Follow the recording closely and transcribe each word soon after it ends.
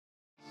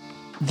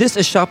This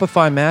is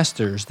Shopify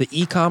Masters, the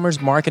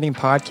e-commerce marketing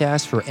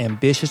podcast for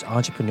ambitious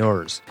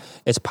entrepreneurs.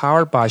 It's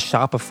powered by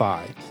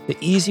Shopify, the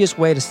easiest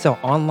way to sell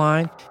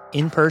online,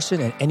 in person,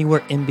 and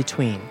anywhere in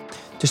between.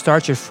 To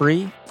start your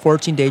free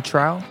 14-day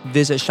trial,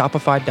 visit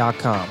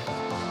shopify.com.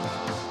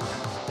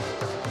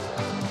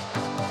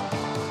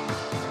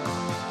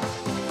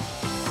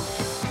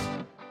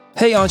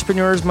 Hey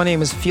entrepreneurs, my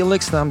name is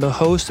Felix and I'm the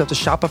host of the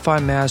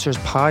Shopify Masters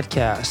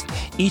podcast.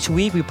 Each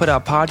week we put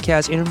out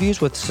podcast interviews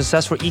with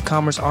successful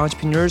e-commerce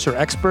entrepreneurs or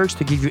experts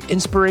to give you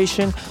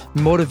inspiration,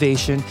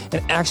 motivation,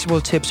 and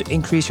actionable tips to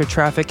increase your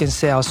traffic and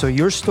sales so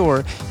your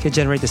store can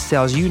generate the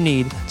sales you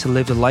need to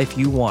live the life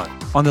you want.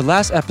 On the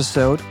last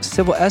episode,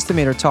 Civil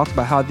Estimator talked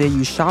about how they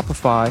use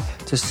Shopify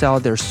to sell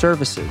their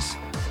services.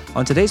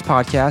 On today's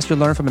podcast, you'll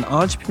learn from an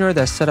entrepreneur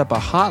that set up a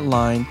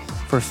hotline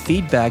for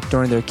feedback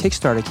during their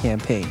Kickstarter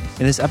campaign.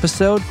 In this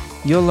episode,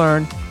 you'll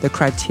learn the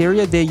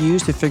criteria they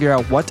use to figure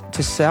out what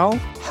to sell,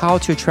 how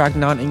to attract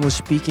non-English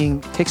speaking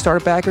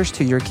Kickstarter backers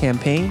to your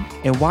campaign,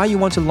 and why you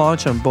want to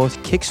launch on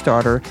both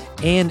Kickstarter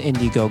and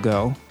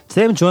Indiegogo.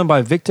 Today I'm joined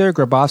by Victor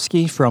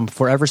Grabowski from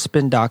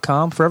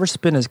ForeverSpin.com.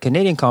 ForeverSpin is a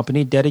Canadian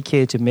company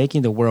dedicated to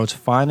making the world's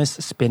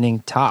finest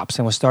spinning tops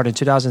and was started in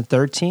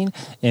 2013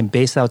 and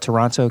based out of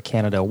Toronto,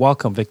 Canada.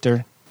 Welcome,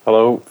 Victor.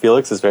 Hello,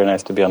 Felix. It's very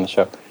nice to be on the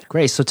show.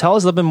 Great. So tell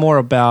us a little bit more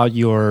about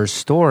your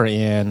store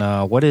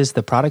and what is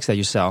the products that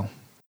you sell?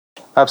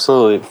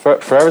 Absolutely.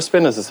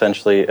 ForeverSpin is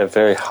essentially a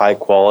very high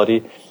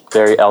quality,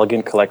 very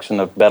elegant collection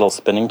of metal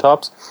spinning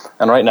tops.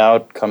 And right now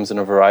it comes in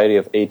a variety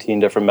of 18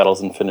 different metals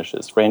and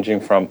finishes,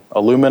 ranging from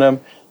aluminum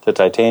to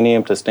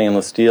titanium to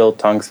stainless steel,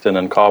 tungsten,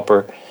 and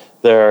copper.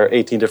 There are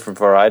 18 different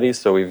varieties,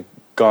 so we've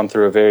gone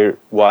through a very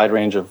wide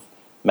range of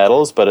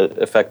metals, but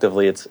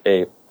effectively it's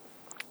a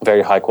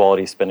very high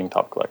quality spinning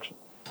top collection.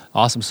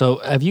 Awesome. So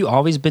have you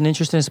always been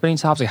interested in spinning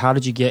tops? Like, how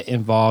did you get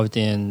involved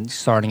in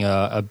starting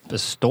a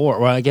store?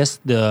 Well, I guess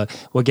we'll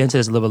get into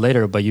this a little bit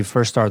later, but you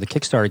first started the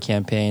Kickstarter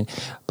campaign.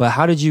 But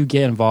how did you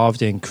get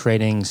involved in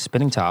creating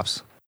spinning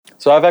tops?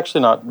 So I've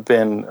actually not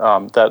been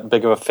that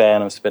big of a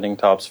fan of spinning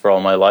tops for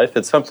all my life.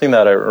 It's something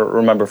that I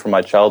remember from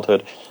my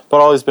childhood, but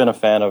I've always been a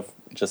fan of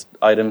just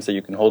items that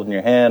you can hold in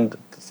your hand,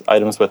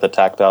 items with a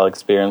tactile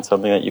experience,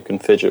 something that you can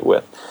fidget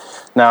with.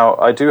 Now,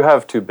 I do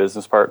have two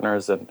business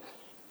partners, and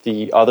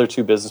the other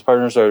two business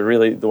partners are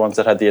really the ones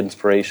that had the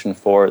inspiration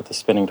for the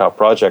spinning top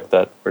project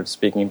that we're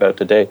speaking about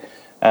today.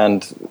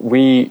 And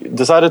we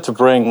decided to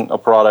bring a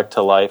product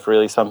to life,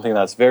 really something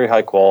that's very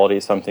high quality,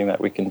 something that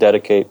we can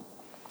dedicate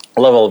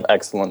a level of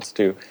excellence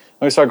to.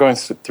 And we started going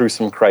through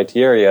some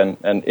criteria,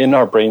 and in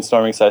our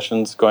brainstorming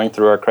sessions, going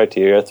through our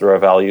criteria, through our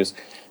values,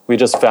 we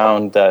just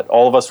found that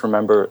all of us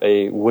remember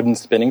a wooden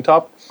spinning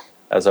top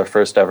as our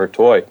first ever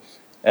toy.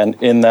 And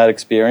in that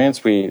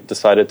experience, we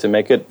decided to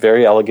make it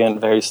very elegant,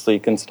 very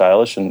sleek and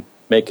stylish, and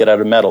make it out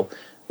of metal,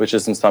 which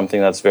isn't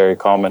something that's very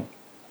common.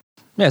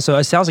 Yeah, so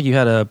it sounds like you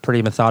had a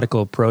pretty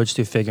methodical approach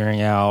to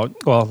figuring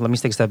out, well, let me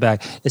take a step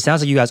back. It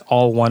sounds like you guys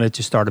all wanted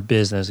to start a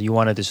business. You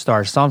wanted to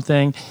start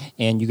something,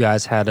 and you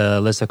guys had a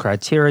list of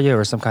criteria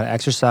or some kind of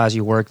exercise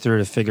you worked through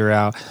to figure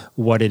out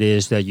what it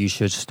is that you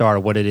should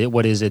start, what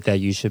is it that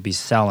you should be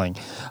selling.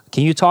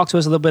 Can you talk to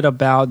us a little bit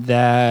about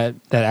that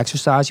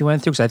exercise you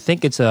went through? Because I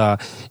think it's a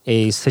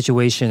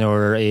situation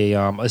or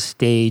a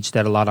stage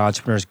that a lot of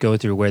entrepreneurs go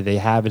through where they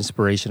have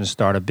inspiration to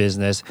start a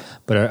business,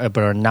 but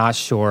are not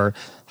sure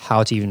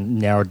how to even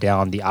narrow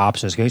down the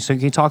options. So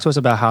can you talk to us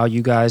about how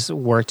you guys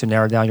work to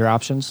narrow down your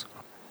options?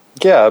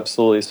 Yeah,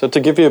 absolutely. So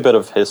to give you a bit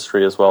of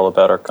history as well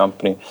about our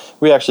company,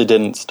 we actually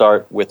didn't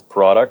start with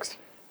products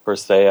per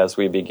se as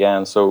we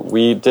began. So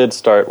we did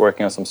start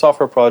working on some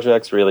software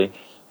projects, really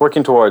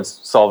working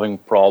towards solving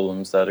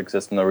problems that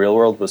exist in the real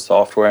world with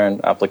software and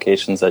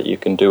applications that you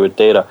can do with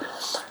data.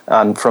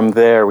 And from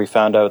there, we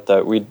found out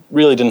that we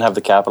really didn't have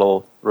the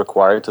capital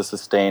required to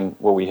sustain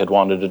what we had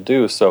wanted to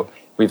do. So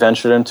we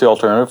ventured into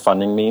alternative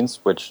funding means,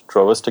 which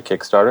drove us to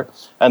Kickstarter.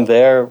 And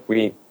there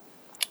we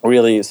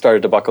really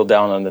started to buckle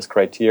down on this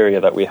criteria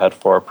that we had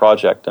for our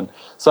project. And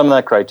some of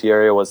that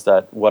criteria was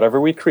that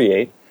whatever we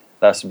create,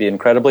 it has to be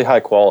incredibly high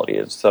quality.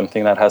 It's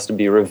something that has to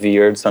be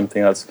revered,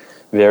 something that's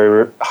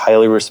very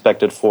highly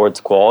respected for its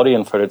quality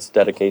and for its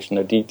dedication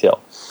to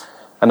detail.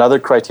 Another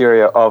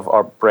criteria of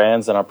our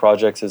brands and our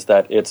projects is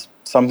that it's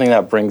something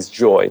that brings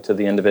joy to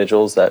the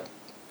individuals that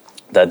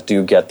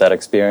do get that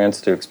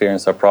experience, to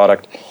experience our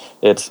product.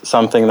 It's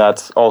something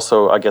that's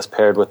also, I guess,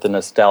 paired with the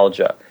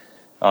nostalgia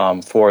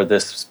for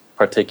this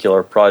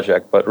particular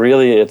project. But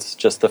really, it's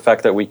just the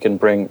fact that we can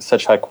bring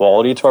such high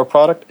quality to our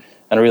product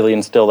and really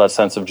instill that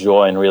sense of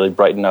joy and really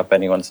brighten up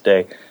anyone's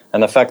day.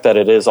 And the fact that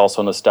it is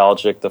also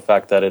nostalgic, the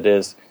fact that it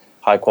is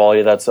high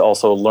quality, that's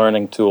also a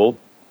learning tool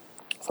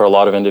for a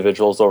lot of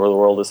individuals over the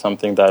world, is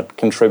something that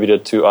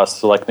contributed to us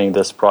selecting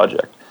this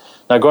project.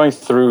 Now, going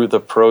through the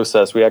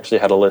process, we actually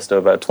had a list of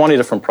about 20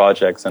 different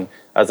projects, and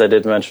as I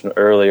did mention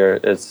earlier,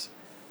 it's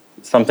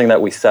something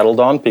that we settled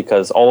on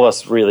because all of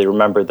us really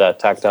remembered that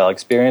tactile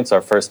experience.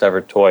 Our first ever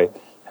toy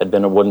had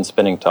been a wooden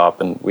spinning top,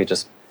 and we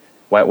just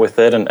went with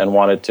it and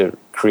wanted to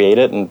create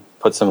it and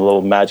put some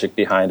little magic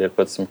behind it,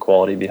 put some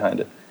quality behind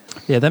it.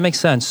 Yeah, that makes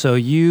sense. So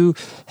you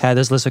had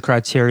this list of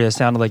criteria. It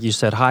sounded like you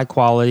said high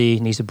quality,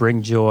 needs to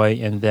bring joy,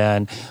 and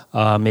then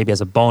maybe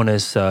as a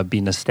bonus, be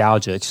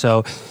nostalgic.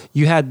 So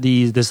you had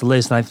this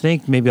list, and I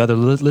think maybe other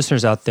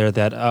listeners out there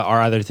that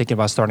are either thinking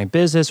about starting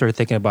business or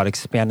thinking about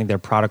expanding their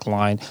product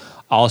line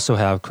also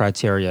have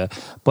criteria.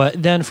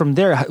 But then from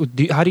there,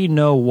 how do you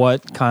know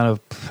what kind of,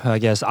 I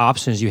guess,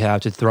 options you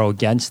have to throw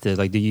against it?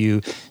 Like, do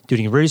you do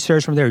any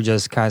research from there, or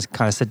just kind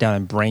of sit down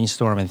and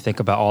brainstorm and think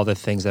about all the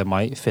things that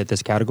might fit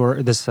this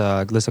category, this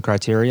list of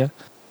criteria?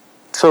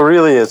 So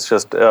really, it's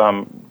just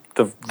the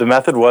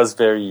method was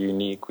very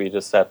unique. We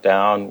just sat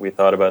down, we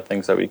thought about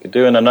things that we could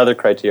do, and another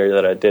criteria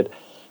that I did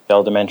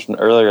fail to mention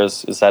earlier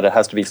is that it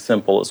has to be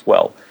simple as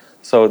well.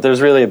 So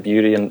there's really a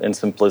beauty in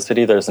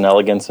simplicity. There's an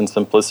elegance in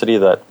simplicity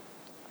that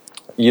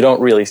you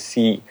don't really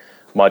see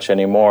much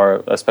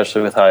anymore,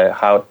 especially with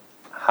how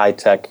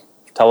high-tech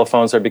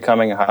telephones are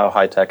becoming, how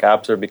high-tech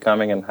apps are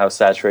becoming, and how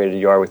saturated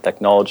you are with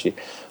technology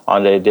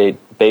on a day-to-day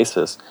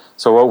basis.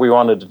 So what we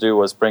wanted to do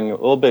was bring a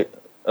little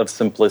bit of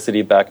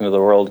simplicity back into the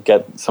world,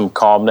 get some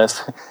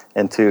calmness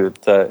into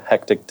the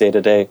hectic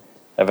day-to-day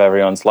of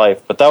everyone's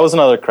life. But that was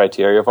another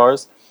criteria of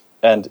ours.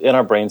 And in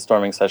our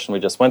brainstorming session, we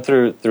just went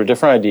through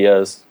different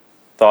ideas,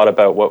 thought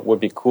about what would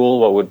be cool,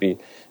 what would be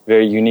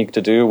very unique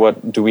to do,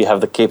 what do we have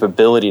the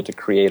capability to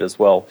create as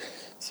well,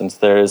 since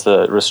there is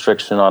a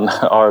restriction on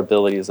our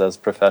abilities as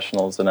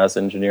professionals and as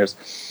engineers.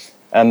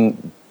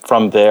 And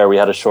from there, we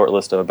had a short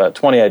list of about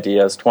 20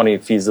 ideas, 20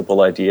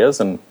 feasible ideas,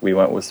 and we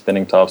went with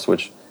Spinning Tops,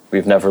 which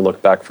we've never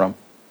looked back from.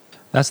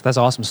 That's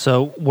awesome.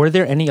 So were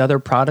there any other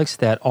products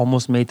that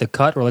almost made the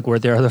cut, or like were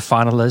there other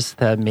finalists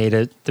that made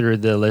it through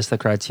the list of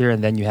criteria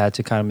and then you had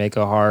to kind of make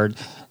a hard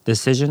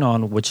decision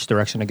on which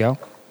direction to go?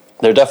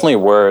 There definitely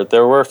were.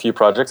 There were a few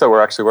projects that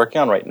we're actually working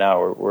on right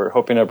now. We're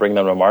hoping to bring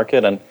them to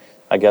market, and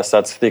I guess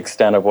that's the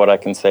extent of what I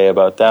can say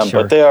about them.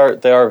 Sure.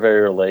 But they are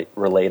very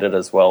related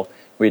as well.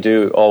 We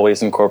do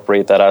always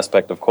incorporate that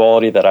aspect of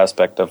quality, that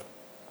aspect of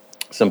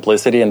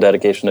simplicity and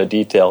dedication to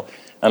detail.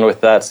 And with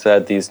that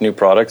said, these new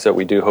products that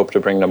we do hope to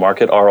bring to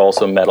market are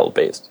also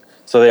metal-based.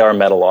 So they are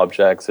metal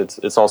objects.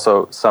 It's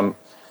also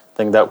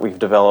something that we've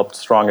developed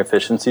strong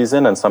efficiencies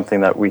in, and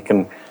something that we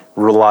can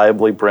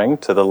reliably bring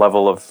to the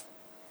level of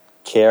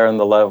care and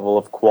the level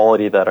of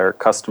quality that our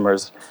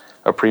customers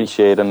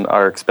appreciate and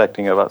are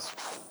expecting of us.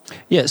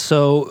 Yeah,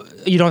 so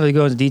you don't have to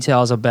go into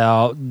details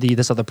about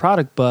this other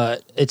product,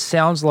 but it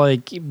sounds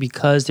like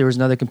because there was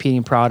another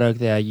competing product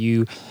that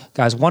you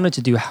guys wanted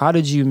to do, how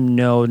did you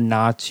know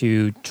not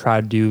to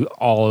try to do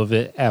all of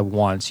it at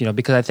once? You know,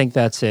 because I think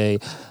that's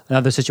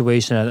another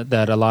situation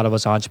that a lot of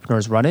us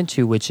entrepreneurs run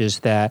into, which is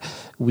that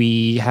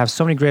we have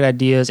so many great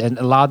ideas, and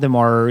a lot of them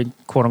are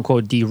quote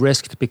unquote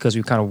de-risked because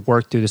we kind of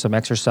worked through some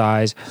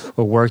exercise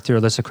or worked through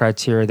a list of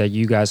criteria that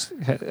you guys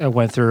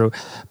went through.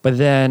 But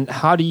then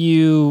how do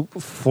you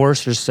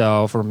force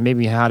yourself, or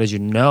maybe how did you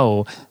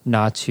know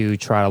not to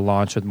try to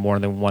launch with more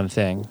than one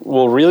thing?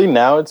 Well, really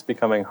now it's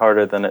becoming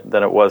harder than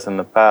it was in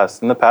the past.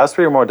 In the past,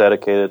 we were more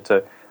dedicated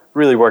to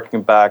really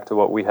working back to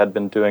what we had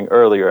been doing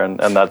earlier, and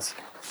that's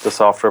the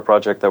software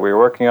project that we were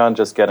working on,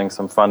 just getting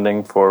some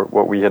funding for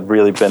what we had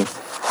really been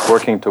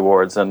working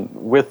towards. And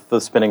with the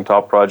Spinning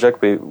Top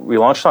project, we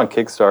launched on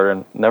Kickstarter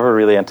and never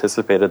really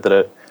anticipated that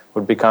it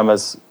would become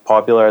as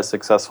popular, as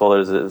successful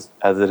as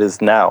it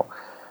is now.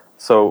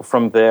 So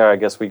from there, I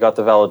guess we got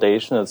the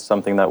validation. It's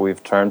something that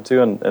we've turned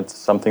to, and it's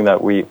something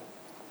that we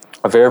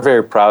are very,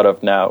 very proud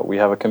of now. We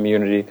have a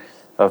community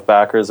of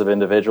backers, of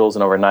individuals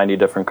in over 90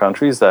 different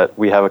countries that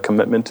we have a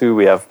commitment to,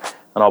 we have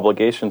an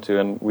obligation to,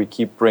 and we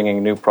keep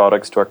bringing new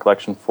products to our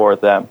collection for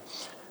them.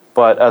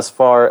 But as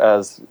far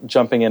as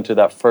jumping into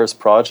that first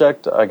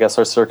project, I guess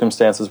our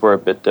circumstances were a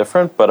bit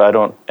different, but I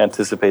don't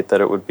anticipate that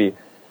it would be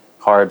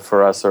hard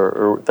for us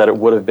or that it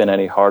would have been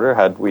any harder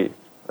had we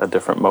a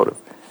different motive.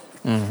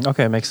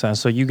 Okay, makes sense.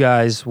 So you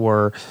guys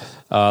were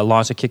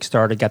launched a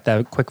Kickstarter, got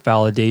that quick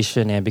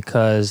validation,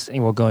 and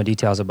and we'll go into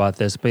details about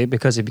this, but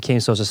because it became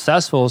so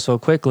successful so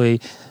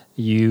quickly,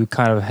 you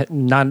kind of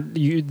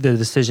the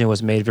decision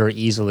was made very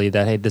easily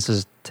that, hey, this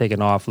is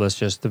taken off. Let's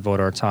just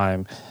devote our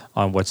time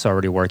on what's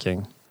already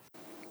working.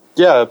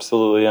 Yeah,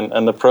 absolutely.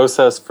 And the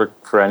process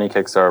for any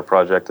Kickstarter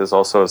project is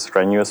also a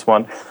strenuous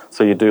one.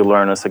 So you do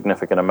learn a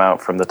significant amount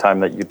from the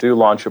time that you do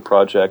launch a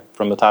project,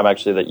 from the time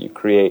actually that you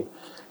create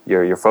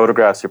your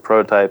photographs, your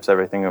prototypes,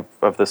 everything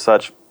of the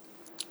such,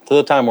 to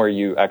the time where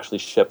you actually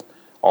ship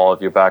all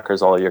of your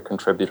backers, all of your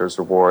contributors'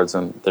 rewards,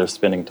 and their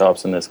Spinning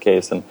Tops in this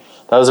case. And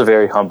that was a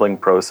very humbling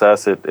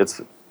process.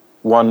 It's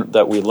one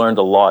that we learned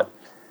a lot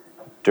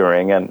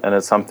during, and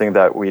it's something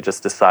that we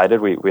just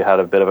decided. We had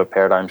a bit of a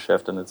paradigm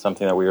shift, and it's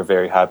something that we were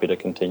very happy to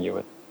continue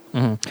with.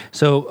 Mm-hmm.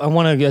 So I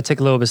want to take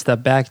a little bit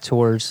step back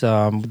towards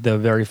the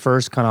very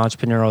first kind of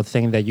entrepreneurial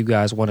thing that you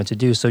guys wanted to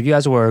do. So you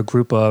guys were a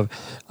group of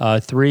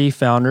 3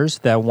 founders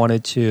that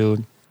wanted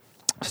to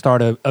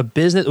start a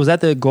business? Was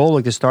that the goal,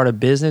 like to start a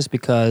business?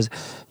 Because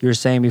you were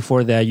saying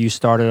before that you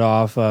started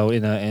off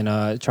in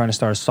a trying to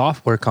start a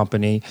software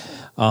company.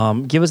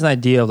 Give us an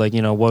idea of like,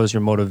 what was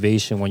your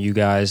motivation when you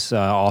guys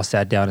all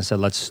sat down and said,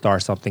 let's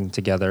start something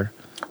together?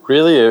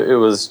 Really, it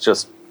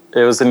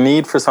was a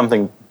need for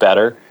something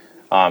better.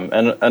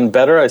 And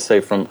better, I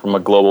say, from a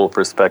global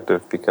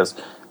perspective, because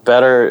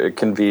better, it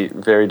can be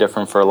very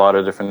different for a lot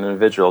of different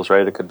individuals,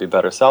 right? It could be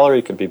better salary,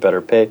 it could be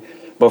better pay.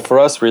 But for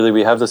us, really,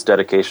 we have this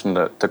dedication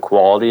to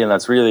quality, and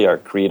that's really our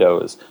credo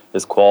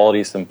is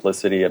quality,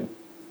 simplicity, and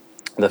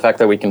the fact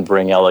that we can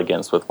bring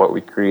elegance with what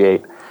we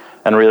create.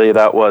 And really,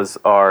 that was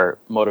our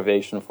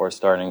motivation for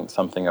starting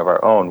something of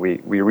our own.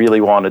 We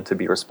really wanted to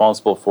be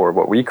responsible for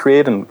what we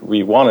create, and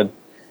we wanted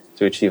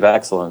to achieve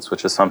excellence,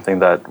 which is something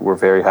that we're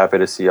very happy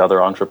to see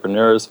other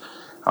entrepreneurs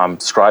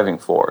striving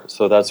for.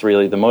 So that's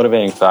really the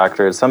motivating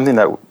factor. It's something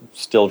that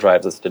still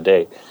drives us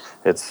today.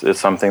 It's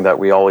something that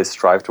we always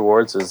strive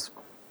towards, is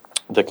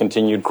the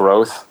continued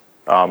growth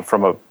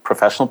from a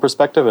professional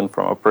perspective and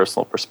from a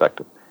personal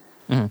perspective.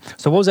 Mm-hmm.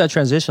 So what was that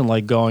transition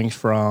like, going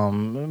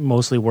from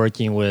mostly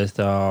working with,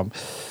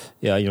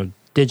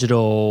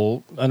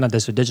 digital, not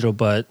necessarily digital,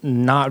 but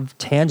not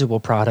tangible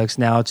products,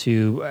 now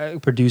to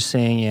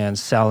producing and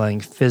selling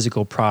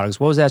physical products?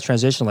 What was that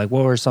transition like?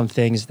 What were some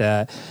things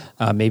that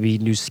maybe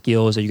new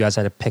skills that you guys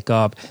had to pick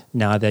up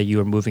now that you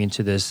were moving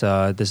into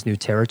this new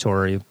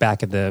territory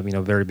back at the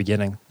very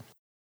beginning?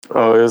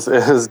 Oh, it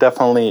was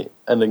definitely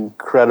an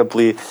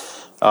incredibly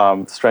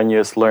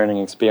strenuous learning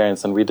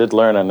experience, and we did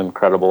learn an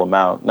incredible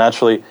amount.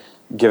 Naturally,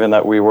 given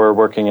that we were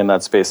working in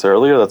that space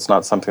earlier, that's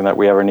not something that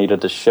we ever needed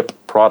to ship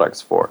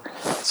products for.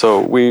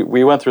 So we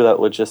went through that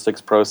logistics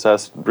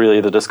process,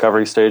 really the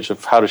discovery stage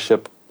of how to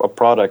ship a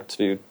product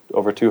to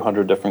over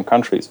 200 different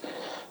countries.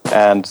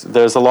 And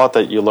there's a lot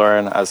that you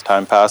learn as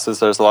time passes.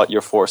 There's a lot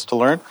you're forced to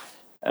learn.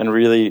 And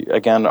really,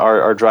 again,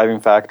 our driving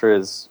factor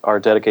is our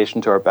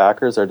dedication to our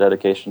backers, our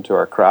dedication to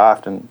our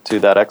craft, and to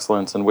that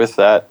excellence. And with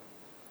that,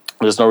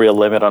 there's no real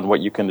limit on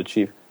what you can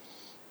achieve.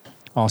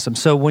 Awesome.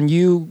 So when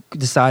you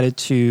decided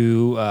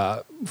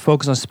to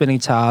focus on spinning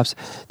tops,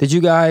 did you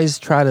guys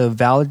try to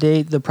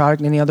validate the product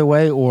in any other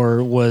way,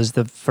 or was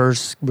the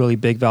first really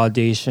big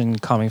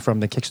validation coming from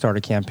the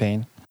Kickstarter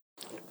campaign?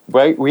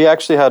 We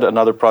actually had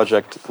another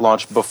project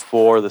launched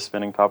before the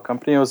Spinning Top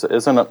Company.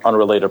 It's an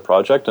unrelated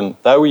project, and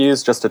that we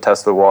used just to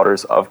test the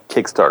waters of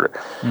Kickstarter.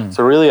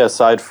 So really,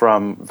 aside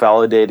from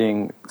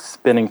validating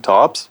spinning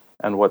tops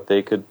and what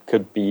they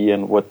could be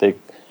and what they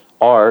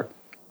are,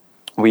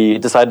 we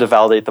decided to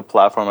validate the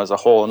platform as a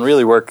whole and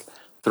really work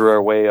through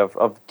our way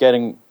of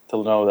getting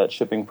to know that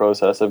shipping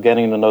process, of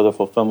getting to know the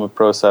fulfillment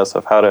process,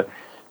 of how to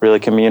really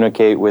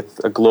communicate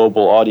with a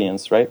global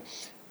audience, right?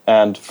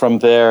 And from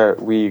there,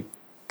 we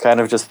kind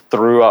of just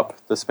threw up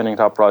the Spinning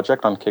Top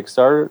project on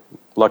Kickstarter.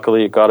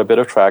 Luckily, it got a bit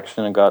of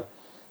traction and got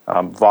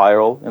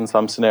viral in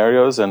some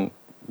scenarios, and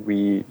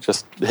we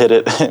just hit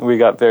it. We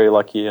got very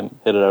lucky and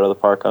hit it out of the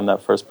park on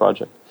that first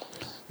project.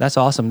 That's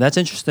awesome. That's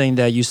interesting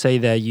that you say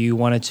that you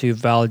wanted to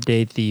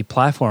validate the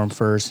platform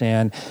first.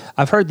 And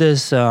I've heard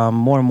this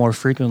more and more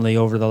frequently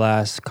over the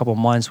last couple of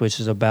months,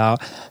 which is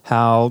about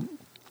how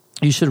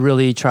you should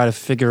really try to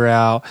figure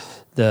out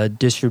the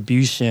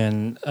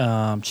distribution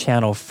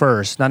channel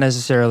first, not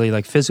necessarily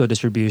like physical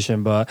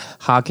distribution, but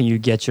how can you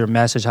get your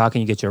message, how can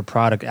you get your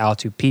product out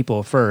to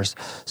people first?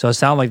 So it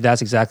sounds like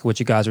that's exactly what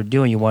you guys are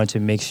doing. You wanted to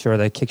make sure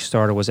that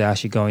Kickstarter was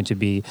actually going to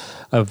be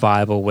a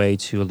viable way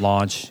to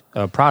launch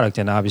a product,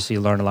 and obviously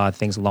learn a lot of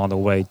things along the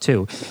way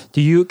too.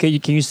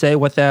 Can you say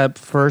what that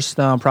first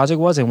project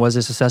was, and was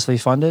it successfully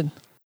funded?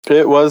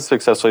 It was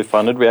successfully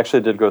funded. We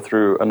actually did go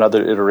through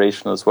another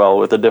iteration as well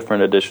with a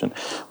different edition.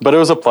 But it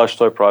was a plush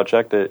toy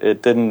project.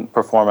 It didn't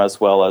perform as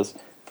well as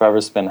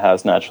Forever Spin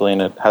has naturally,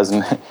 and it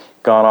hasn't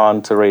gone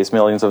on to raise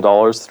millions of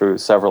dollars through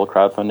several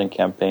crowdfunding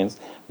campaigns.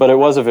 But it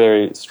was a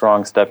very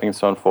strong stepping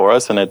stone for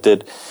us, and it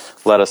did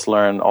let us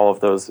learn all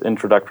of those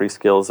introductory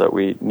skills that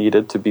we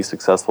needed to be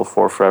successful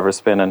for Forever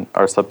Spin and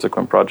our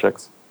subsequent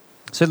projects.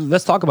 So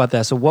let's talk about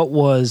that. So what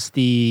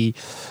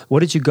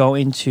did you go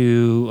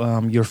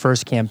into your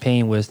first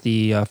campaign with,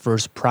 the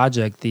first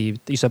project? You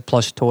said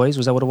plush toys,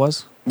 was that what it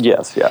was?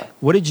 Yes, yeah.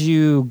 What did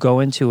you go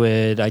into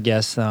it, I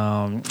guess,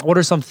 what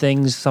are some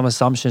things, some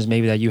assumptions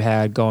maybe that you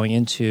had going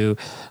into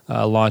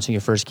launching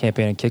your first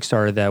campaign on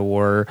Kickstarter that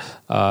were,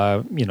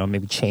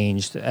 maybe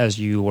changed as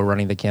you were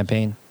running the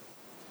campaign?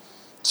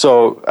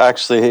 So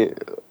actually,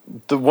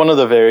 one of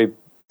the very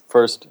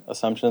first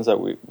assumptions that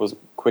was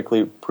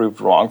quickly proved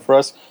wrong for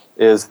us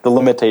is the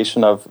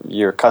limitation of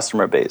your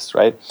customer base,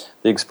 right?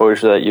 The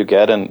exposure that you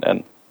get.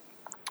 And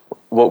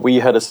what we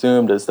had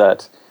assumed is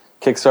that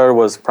Kickstarter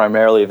was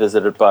primarily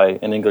visited by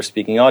an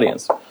English-speaking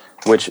audience,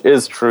 which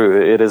is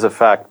true. It is a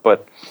fact.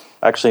 But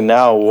actually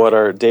now what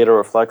our data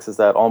reflects is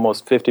that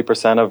almost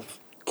 50% of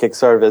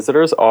Kickstarter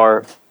visitors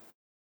are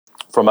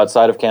from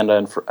outside of Canada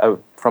and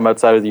from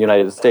outside of the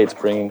United States,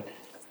 bringing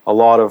a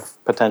lot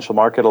of potential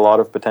market, a lot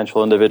of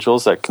potential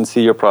individuals that can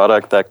see your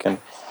product, that can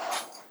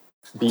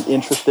be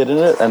interested in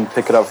it and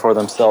pick it up for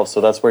themselves.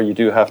 So that's where you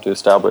do have to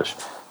establish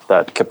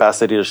that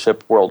capacity to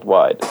ship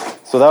worldwide.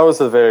 So that was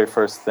the very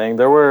first thing.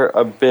 There were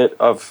a bit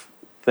of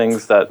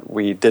things that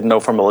we didn't know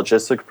from a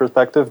logistics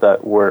perspective that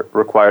were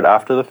required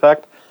after the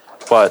fact,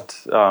 but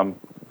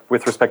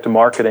with respect to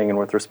marketing and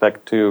with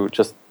respect to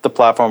just the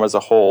platform as a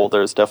whole,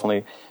 there's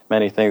definitely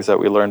many things that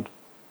we learned.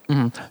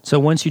 Mm-hmm. So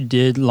once you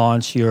did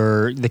launch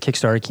the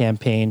Kickstarter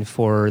campaign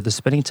for the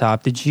Spinning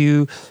Top, did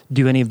you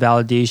do any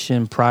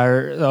validation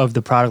prior of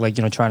the product, like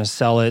trying to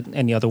sell it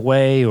any other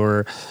way,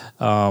 or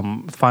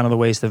find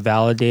other ways to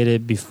validate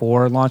it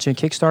before launching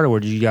Kickstarter, or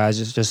did you guys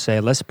just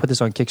say, let's put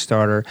this on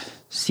Kickstarter,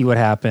 see what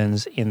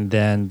happens, and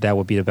then that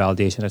would be the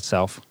validation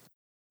itself?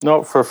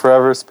 No, for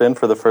Forever Spin,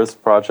 for the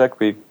first project,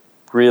 we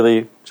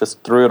really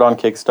just threw it on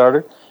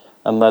Kickstarter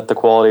and let the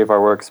quality of our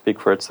work speak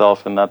for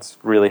itself, and that's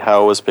really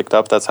how it was picked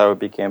up. That's how it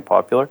became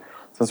popular,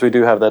 since we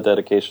do have that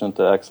dedication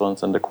to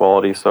excellence and to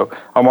quality. So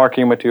our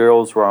marketing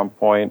materials were on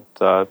point.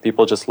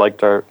 People just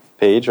liked our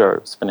page,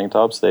 our Spinning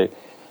Tops. They,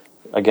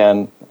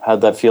 again, had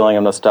that feeling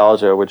of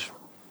nostalgia, which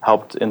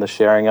helped in the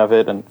sharing of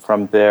it, and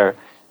from there,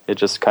 it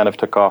just kind of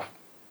took off.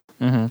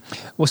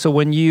 Mm-hmm. Well, so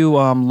when you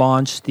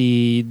launched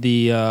the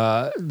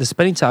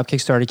Spinning Top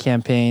Kickstarter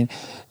campaign,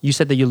 you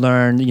said that you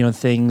learned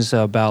things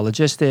about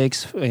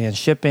logistics and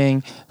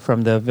shipping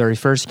from the very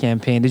first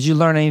campaign. Did you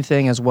learn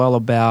anything as well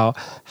about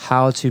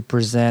how to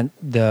present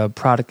the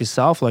product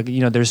itself? Like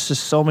there's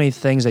just so many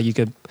things that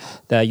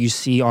you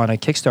see on a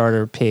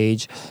Kickstarter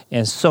page,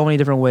 and so many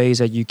different ways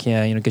that you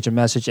can get your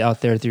message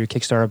out there through your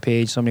Kickstarter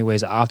page. So many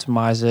ways to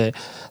optimize it.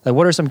 Like,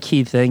 what are some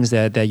key things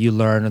that you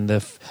learned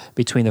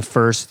between the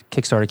first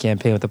Kickstarter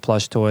campaign with the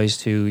plush toys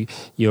to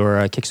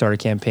your Kickstarter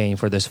campaign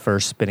for this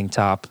first Spinning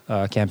Top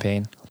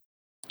campaign?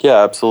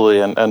 Yeah,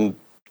 absolutely. And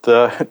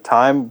the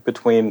time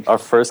between our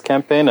first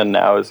campaign and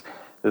now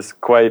is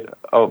quite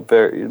a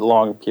very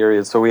long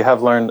period. So we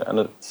have learned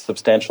a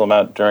substantial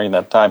amount during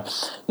that time.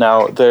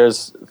 Now,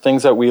 there's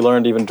things that we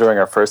learned even during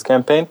our first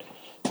campaign,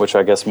 which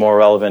I guess more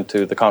relevant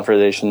to the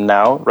conversation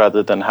now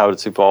rather than how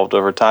it's evolved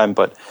over time.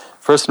 But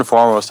first and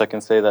foremost, I can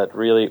say that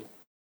really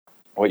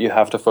what you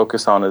have to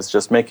focus on is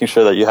just making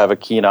sure that you have a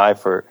keen eye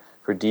for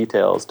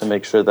details, to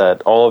make sure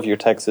that all of your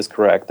text is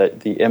correct, that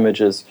the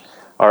images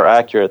are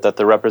accurate, that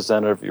they're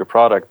representative of your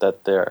product,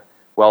 that they're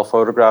well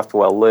photographed,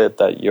 well lit,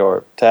 that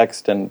your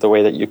text and the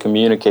way that you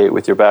communicate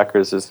with your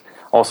backers is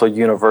also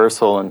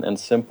universal and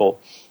simple.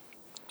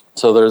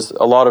 So there's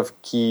a lot of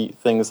key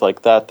things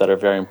like that are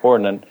very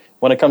important. And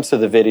when it comes to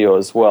the video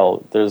as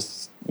well,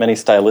 there's many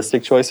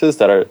stylistic choices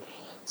that are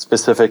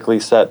specifically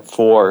set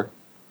for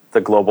the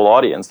global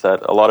audience,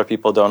 that a lot of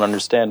people don't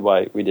understand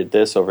why we did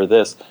this over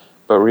this.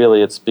 But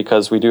really, it's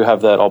because we do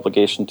have that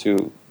obligation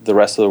to the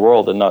rest of the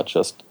world and not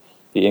just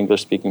the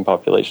English-speaking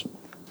population.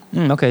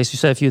 Okay, so you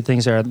said a few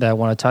things there that I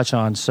want to touch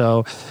on.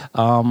 So,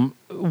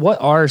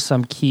 what are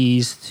some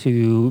keys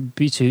to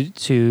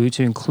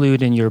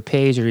include in your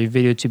page or your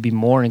video to be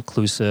more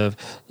inclusive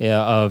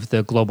of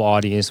the global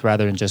audience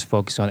rather than just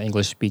focus on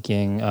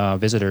English-speaking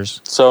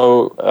visitors?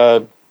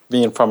 So,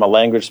 being from a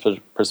language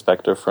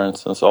perspective, for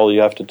instance, all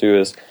you have to do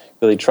is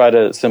really try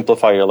to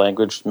simplify your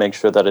language, make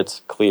sure that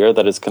it's clear,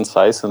 that it's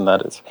concise, and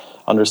that it's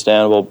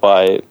understandable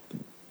by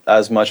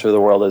as much of the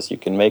world as you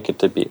can make it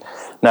to be.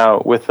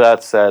 Now, with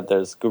that said,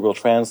 there's Google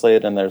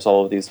Translate, and there's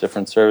all of these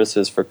different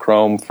services for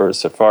Chrome, for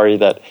Safari,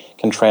 that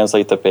can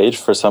translate the page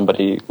for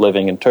somebody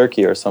living in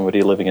Turkey or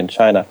somebody living in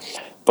China.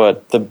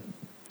 But the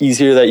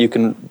easier that you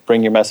can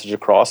bring your message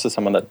across to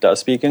someone that does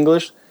speak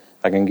English,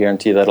 I can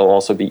guarantee that it'll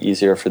also be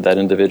easier for that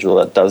individual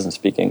that doesn't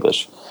speak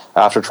English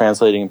after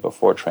translating and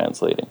before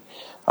translating.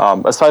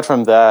 Aside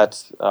from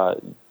that,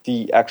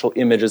 the actual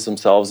images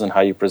themselves and how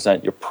you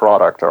present your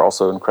product are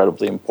also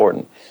incredibly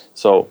important.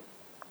 So,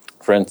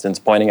 for instance,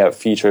 pointing out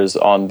features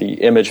on the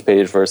image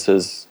page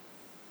versus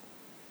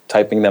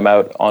typing them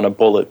out on a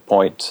bullet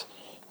point,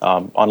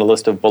 on a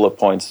list of bullet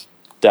points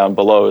down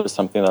below is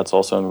something that's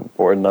also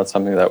important. That's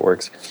something that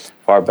works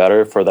far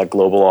better for that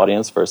global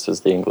audience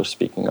versus the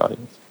English-speaking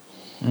audience.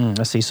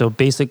 I see. So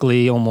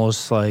basically,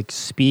 almost like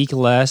speak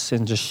less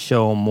and just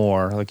show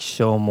more. Like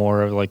show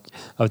more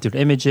of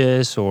different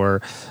images,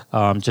 or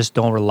just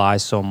don't rely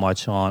so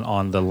much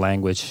on the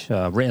language,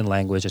 written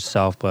language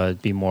itself,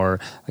 but be more,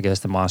 I guess,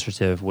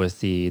 demonstrative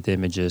with the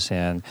images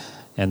and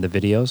the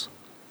videos.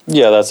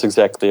 Yeah, that's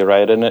exactly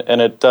right,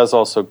 and it does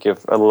also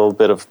give a little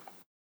bit of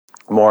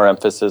more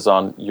emphasis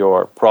on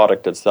your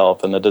product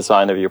itself and the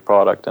design of your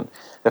product. And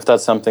if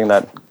that's something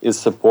that is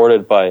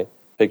supported by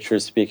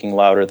pictures speaking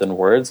louder than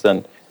words,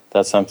 then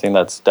that's something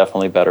that's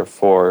definitely better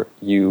for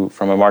you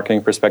from a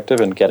marketing perspective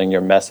and getting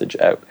your message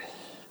out.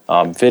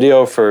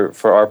 Video for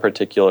our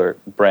particular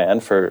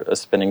brand, for a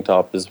Spinning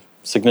Top, is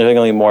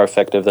significantly more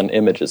effective than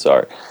images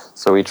are.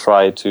 So we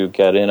try to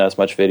get in as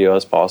much video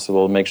as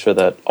possible, make sure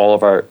that all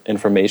of our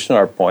information,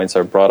 our points,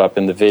 are brought up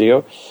in the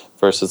video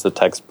versus the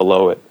text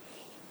below it.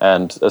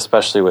 And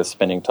especially with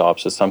Spinning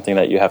Tops, it's something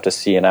that you have to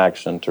see in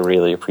action to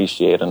really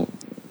appreciate. And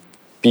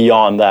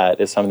beyond that,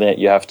 it's something that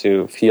you have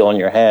to feel in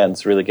your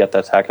hands, really get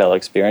that tactile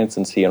experience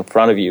and see in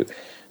front of you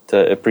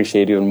to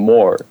appreciate even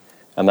more.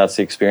 And that's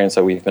the experience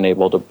that we've been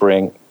able to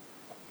bring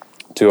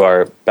to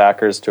our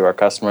backers, to our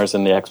customers,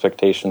 and the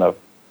expectation of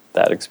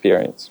that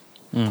experience.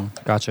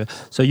 Gotcha.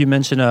 So you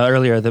mentioned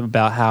earlier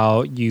about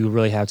how you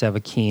really have to have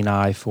a keen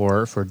eye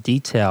for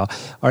detail.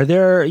 Are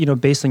there,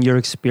 based on your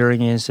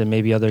experience and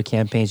maybe other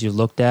campaigns you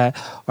looked at,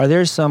 are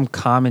there some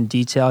common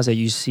details that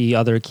you see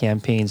other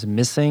campaigns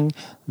missing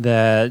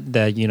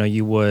that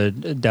you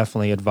would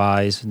definitely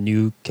advise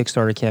new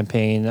Kickstarter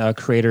campaign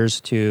creators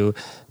to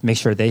make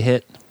sure they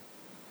hit?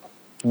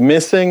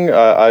 Missing,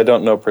 I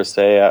don't know per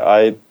se.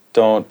 I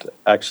don't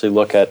actually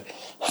look at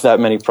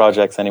that many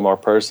projects anymore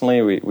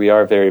personally. We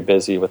are very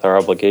busy with our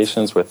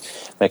obligations,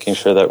 with making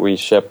sure that we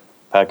ship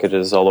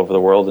packages all over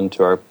the world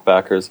into our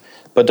backers.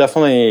 But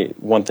definitely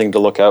one thing to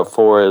look out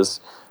for is,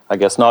 I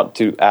guess, not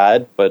to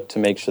add, but to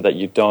make sure that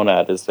you don't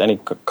add is any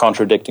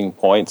contradicting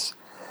points.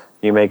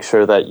 You make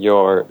sure that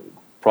your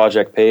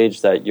project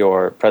page, that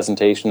your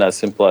presentation, as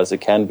simple as it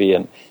can be,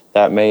 and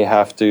that may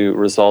have to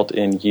result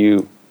in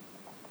you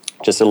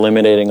just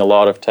eliminating a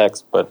lot of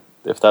text, but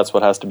if that's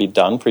what has to be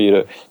done for you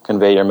to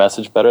convey your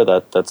message better,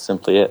 that's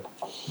simply it.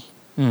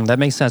 That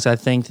makes sense. I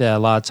think that a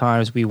lot of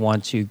times we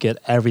want to get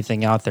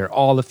everything out there,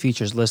 all the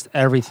features, list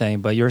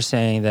everything. But you're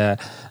saying that,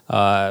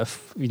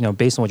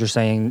 based on what you're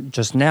saying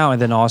just now,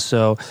 and then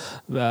also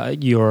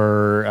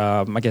your,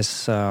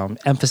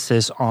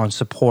 emphasis on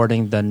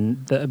supporting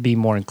the be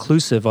more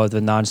inclusive of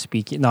the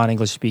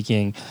non-English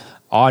speaking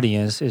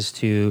audience is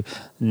to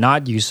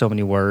not use so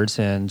many words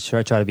and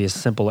try to be as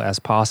simple as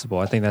possible.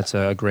 I think that's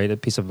a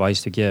great piece of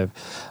advice to give.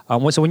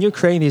 So when you're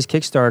creating these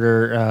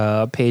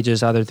Kickstarter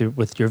pages, either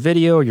with your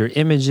video, or your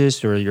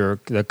images, or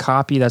the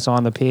copy that's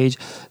on the page,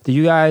 do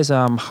you guys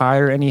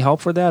hire any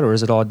help for that, or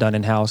is it all done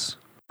in-house?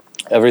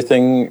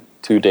 Everything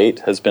to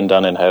date has been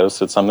done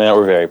in-house. It's something that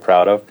we're very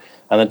proud of.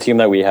 And the team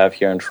that we have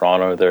here in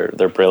Toronto,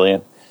 they're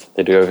brilliant.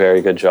 They do a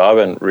very good job,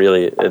 and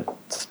really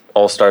it's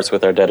all starts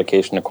with our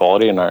dedication to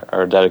quality and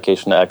our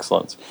dedication to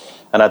excellence.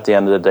 And at the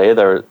end of the day,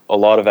 there are a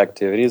lot of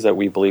activities that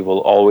we believe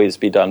will always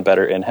be done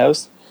better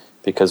in-house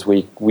because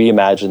we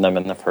imagine them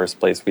in the first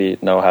place. We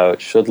know how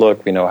it should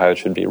look, we know how it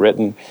should be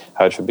written,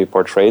 how it should be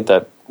portrayed,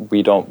 that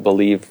we don't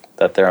believe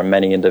that there are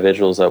many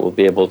individuals that will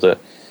be able to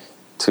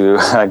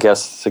I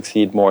guess,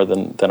 succeed more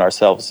than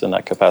ourselves in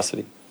that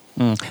capacity.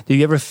 Do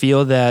you ever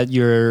feel that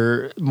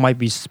you might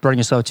be spreading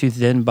yourself too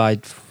thin by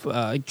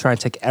trying to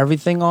take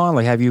everything on?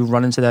 Like, have you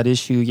run into that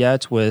issue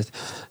yet with,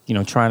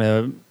 trying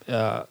to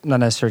not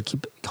necessarily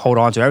hold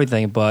on to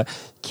everything, but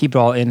keep it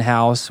all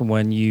in-house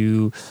when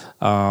you,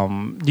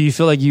 do you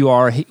feel like you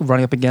are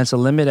running up against a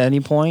limit at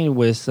any point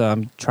with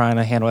trying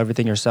to handle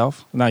everything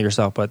yourself? Not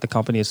yourself, but the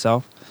company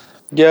itself?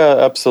 Yeah,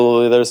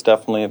 absolutely. There's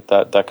definitely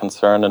that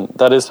concern, and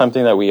that is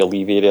something that we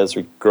alleviate as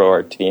we grow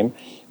our team.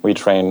 We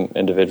train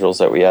individuals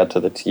that we add to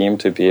the team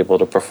to be able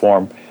to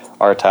perform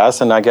our tasks.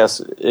 And I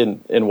guess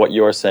in what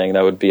you're saying,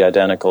 that would be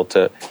identical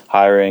to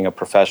hiring a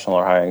professional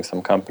or hiring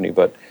some company.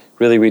 But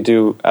really, we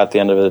do, at the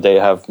end of the day,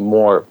 have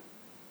more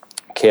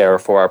care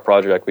for our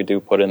project. We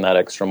do put in that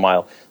extra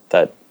mile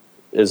that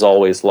is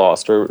always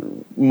lost, or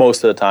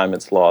most of the time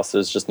it's lost.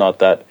 There's just not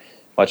that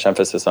much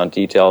emphasis on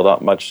detail,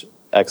 not much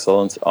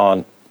attention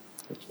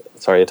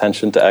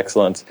to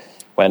excellence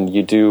when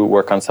you do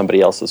work on somebody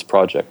else's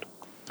project.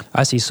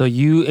 I see. So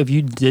if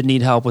you did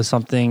need help with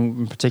something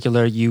in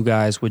particular, you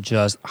guys would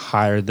just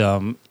hire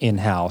them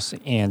in-house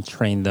and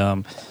train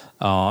them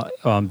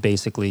on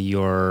basically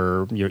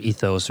your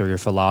ethos or your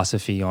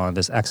philosophy on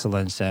this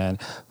excellence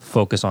and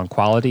focus on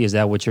quality. Is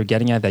that what you're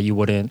getting at? That you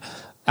wouldn't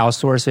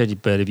outsource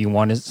it, but if you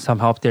wanted some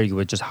help there, you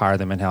would just hire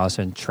them in-house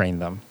and train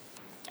them?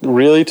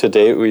 Really, to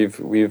date,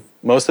 we've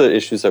most of the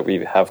issues that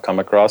we have come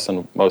across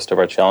and most of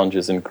our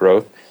challenges in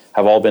growth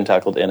have all been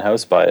tackled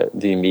in-house by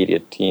the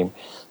immediate team.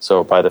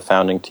 So by the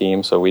founding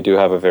team. So we do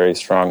have a very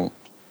strong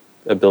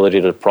ability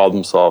to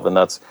problem solve, and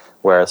that's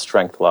where our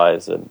strength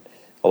lies. And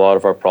a lot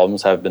of our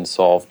problems have been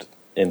solved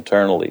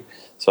internally.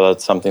 So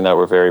that's something that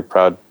we're very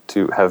proud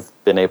to have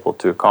been able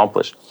to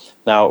accomplish.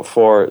 Now,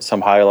 for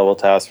some high-level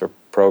tasks, for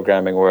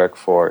programming work,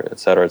 for et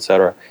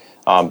cetera,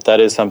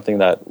 that is something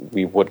that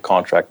we would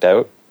contract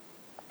out.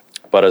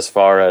 But as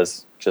far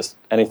as just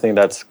anything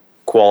that's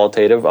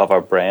qualitative of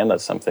our brand,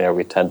 that's something that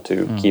we tend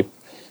to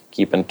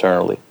keep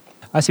internally.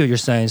 I see what you're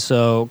saying.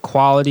 So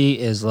quality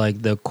is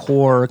like the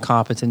core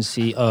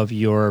competency of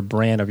your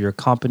brand, of your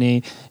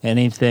company.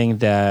 Anything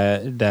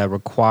that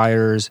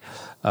requires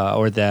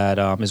or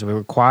that is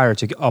required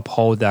to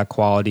uphold that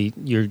quality,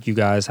 you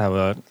guys have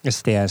a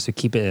stance to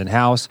keep it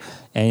in-house.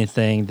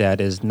 Anything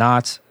that is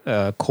not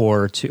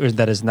core to, or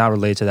that is not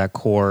related to that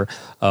core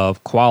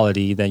of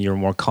quality, then you're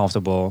more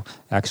comfortable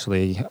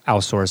actually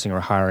outsourcing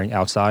or hiring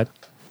outside.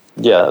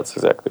 Yeah, that's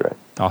exactly right.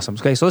 Awesome.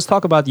 Okay, so let's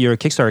talk about your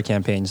Kickstarter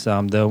campaigns,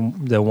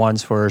 the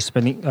ones for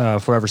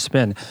Forever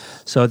Spin.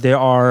 So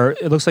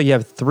it looks like you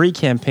have 3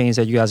 campaigns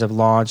that you guys have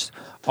launched,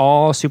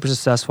 all super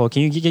successful.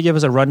 Can you give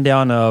us a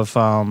rundown of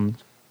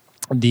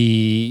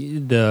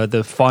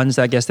the funds,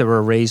 I guess, that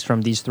were raised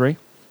from these 3?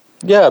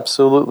 Yeah,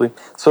 absolutely.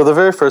 So the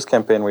very first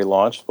campaign we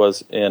launched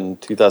was in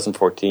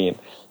 2014.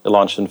 It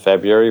launched in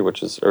February,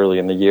 which is early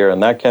in the year,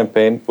 and that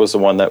campaign was the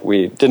one that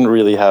we didn't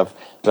really have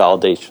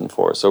validation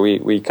for. So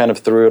we kind of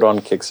threw it on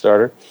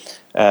Kickstarter,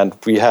 and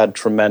we had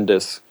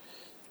tremendous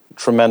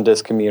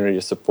community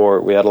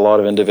support. We had a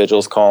lot of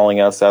individuals calling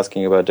us,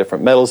 asking about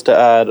different metals to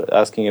add,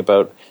 asking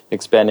about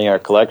expanding our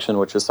collection,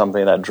 which is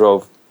something that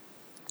drove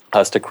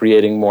us to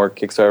creating more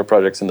Kickstarter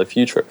projects in the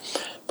future.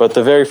 But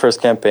the very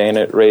first campaign,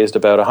 it raised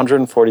about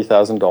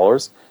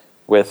 $140,000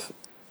 with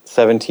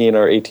 17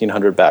 or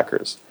 1,800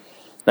 backers.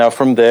 Now,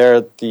 from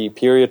there, the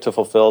period to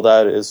fulfill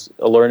that is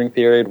a learning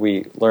period.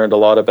 We learned a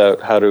lot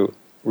about how to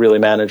really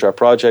manage our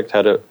project,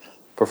 how to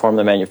perform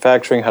the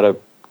manufacturing, how to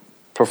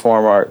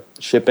perform our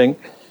shipping,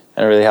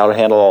 and really how to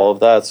handle all of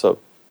that. So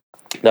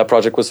that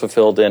project was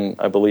fulfilled in,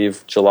 I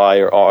believe, July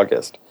or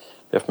August,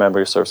 if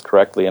memory serves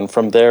correctly. And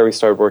from there, we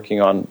started working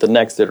on the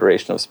next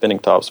iteration of spinning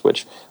tops,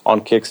 which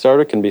on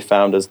Kickstarter can be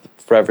found as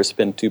Forever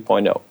Spin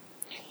 2.0.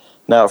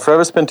 Now,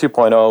 Forever Spin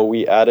 2.0,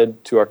 we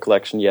added to our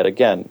collection yet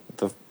again.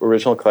 The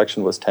original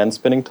collection was 10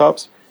 spinning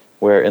tops,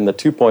 where in the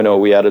 2.0,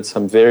 we added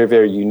some very,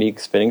 very unique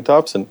spinning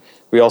tops, and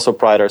we also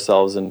pride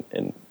ourselves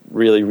in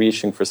really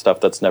reaching for stuff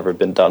that's never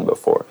been done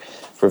before,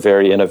 for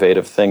very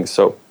innovative things.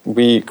 So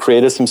we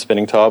created some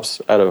spinning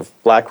tops out of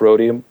black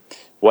rhodium,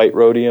 white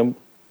rhodium,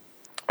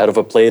 out of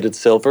a plated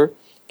silver,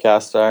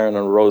 cast iron,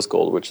 and rose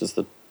gold, which is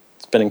the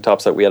spinning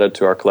tops that we added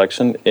to our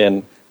collection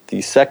in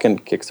the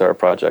second Kickstarter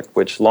project,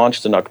 which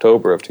launched in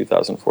October of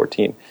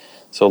 2014.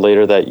 So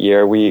later that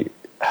year, we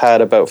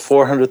had about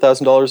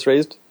 $400,000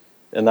 raised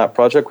in that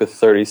project with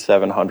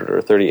 3,700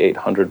 or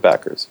 3,800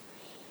 backers.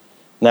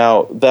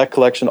 Now, that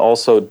collection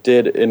also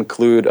did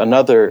include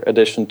another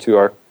addition to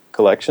our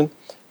collection,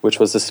 which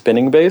was the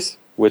spinning base,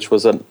 which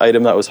was an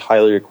item that was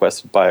highly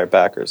requested by our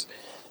backers.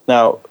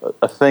 Now,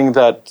 a thing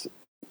that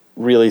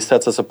really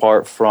sets us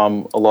apart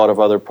from a lot of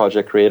other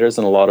project creators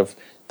and a lot of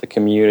the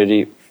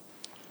community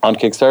on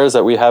Kickstarter is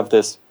that we have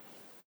this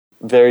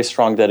very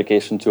strong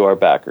dedication to our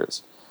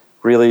backers.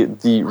 Really,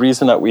 the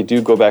reason that we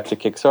do go back to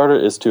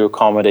Kickstarter is to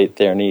accommodate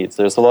their needs.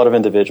 There's a lot of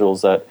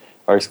individuals that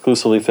are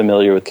exclusively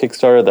familiar with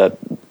Kickstarter that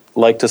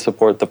like to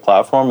support the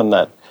platform and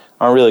that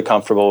aren't really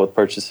comfortable with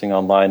purchasing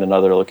online in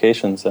other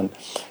locations. And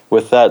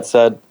with that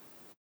said,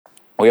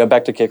 we went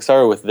back to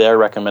Kickstarter with their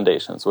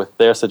recommendations, with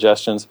their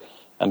suggestions,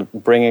 and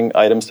bringing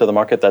items to the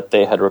market that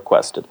they had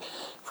requested.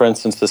 For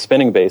instance, the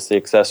spinning base, the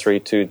accessory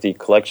to the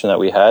collection that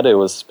we had, it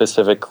was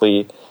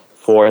specifically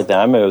for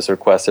them. It was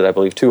requested, I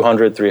believe,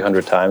 200,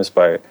 300 times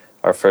by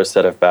our first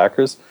set of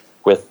backers,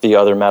 with the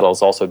other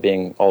metals also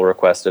being all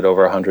requested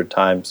over 100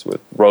 times,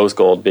 with rose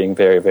gold being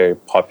very, very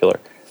popular.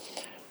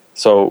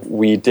 So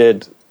we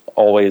did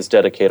always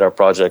dedicate our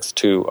projects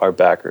to our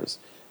backers.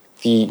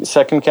 The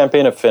second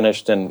campaign it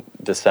finished in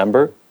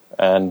December,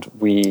 and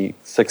we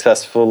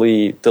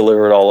successfully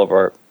delivered all of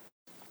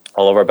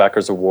our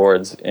backers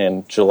awards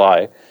in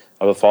July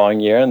of the following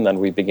year, and then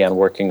we began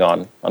working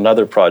on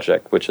another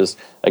project, which is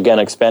again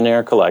expanding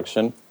our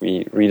collection.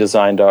 We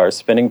redesigned our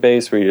spinning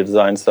base,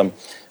 redesigned some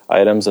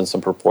items and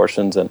some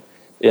proportions, and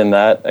in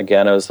that,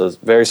 again, it was a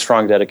very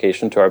strong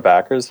dedication to our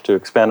backers to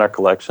expand our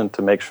collection,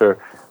 to make sure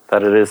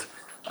that it is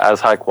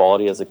as high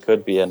quality as it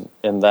could be, and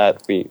in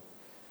that we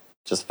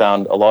just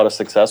found a lot of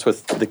success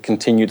with the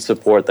continued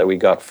support that we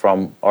got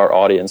from our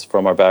audience,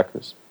 from our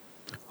backers.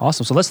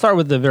 Awesome. So let's start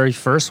with the very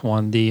first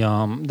one,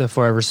 the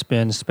Forever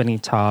Spinning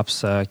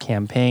Tops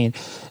campaign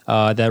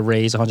that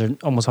raised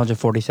almost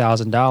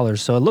 $140,000.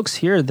 So it looks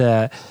here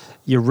that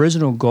your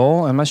original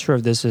goal, I'm not sure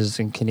if this is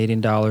in Canadian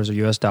dollars or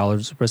US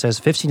dollars, but it says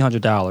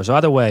 $1,500. So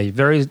either way,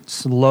 very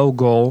low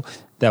goal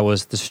that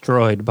was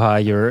destroyed by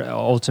your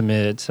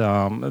ultimate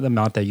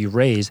amount that you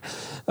raised.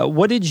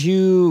 What did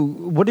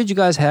you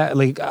guys have?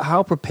 Like,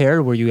 how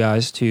prepared were you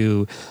guys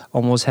to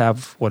almost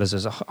have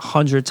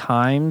 100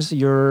 times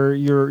your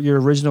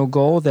original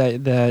goal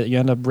that you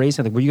end up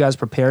raising? Like, were you guys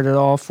prepared at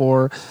all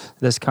for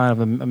this kind of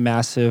a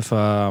massive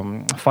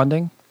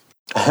funding?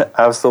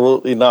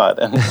 Absolutely not.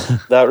 And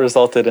that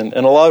resulted in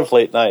a lot of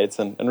late nights.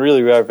 And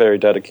really, we are very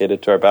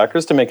dedicated to our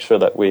backers to make sure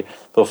that we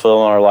fulfill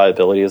on our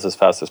liabilities as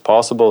fast as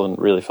possible and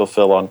really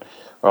fulfill on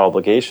our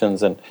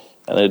obligations. And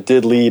it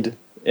did lead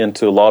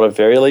into a lot of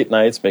very late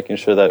nights, making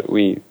sure that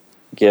we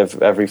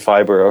give every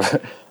fiber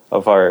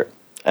of our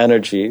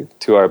energy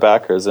to our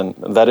backers. And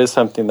that is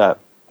something that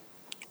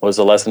was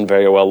a lesson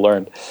very well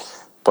learned.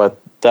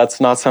 But that's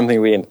not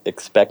something we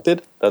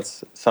expected.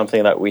 That's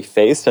something that we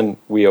faced and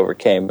we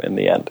overcame in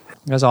the end.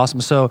 That's awesome.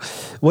 So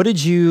what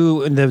did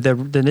you,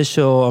 the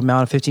initial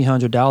amount of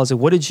 $1,500,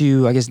 what did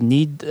you, I guess,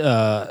 need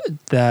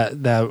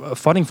that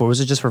funding for? Was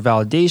it just for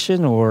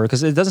validation, or,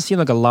 because it doesn't seem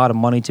like a lot of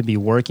money to be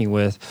working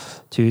with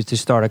to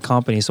start a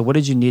company. So what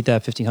did you need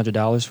that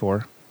 $1,500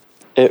 for?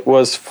 It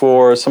was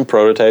for some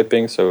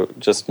prototyping, so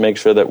just make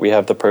sure that we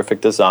have the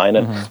perfect design.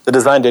 And the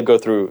design did go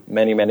through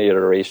many, many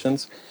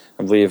iterations.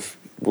 I believe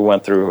we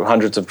went through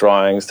hundreds of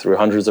drawings, through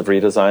hundreds of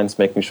redesigns,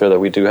 making sure that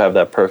we do have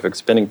that perfect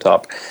spinning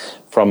top.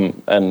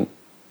 And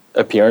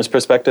appearance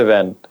perspective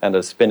and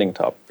a spinning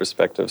top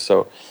perspective.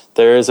 So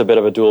there is a bit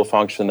of a dual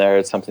function there.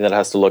 It's something that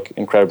has to look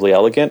incredibly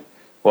elegant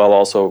while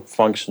also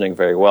functioning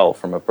very well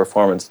from a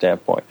performance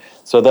standpoint.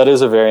 So that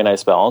is a very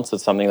nice balance.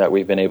 It's something that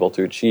we've been able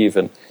to achieve,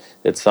 and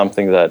it's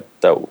something that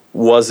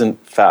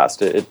wasn't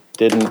fast. It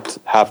didn't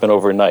happen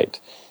overnight,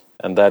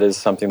 and that is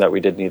something that we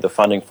did need the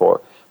funding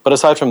for. But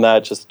aside from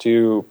that, just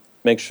to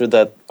make sure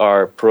that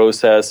our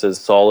process is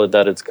solid,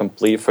 that it's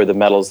complete for the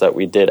metals that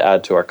we did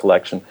add to our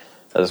collection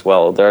as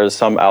well. There are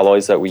some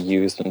alloys that we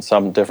used and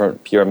some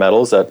different pure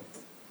metals that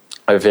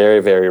are very,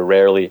 very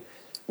rarely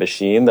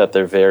machined, that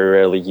they're very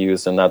rarely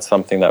used, and that's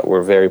something that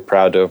we're very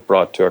proud to have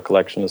brought to our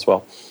collection as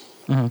well.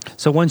 Mm-hmm.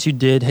 So once you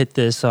did hit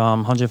this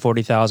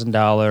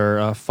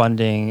 $140,000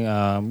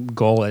 funding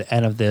goal at the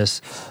end of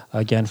this,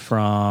 again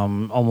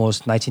from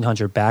almost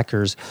 1,900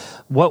 backers,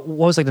 what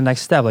was like the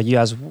next step? Like you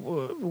guys,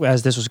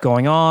 as this was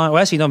going on, well,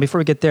 actually, no, before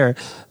we get there,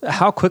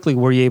 how quickly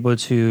were you able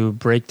to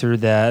break through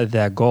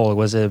that goal?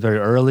 Was it very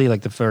early,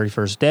 like the very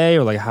first day,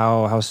 or like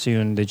how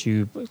soon did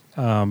you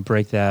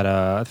break that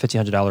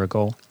 $1,500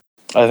 goal?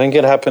 I think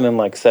it happened in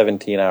like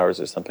 17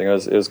 hours or something. It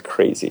was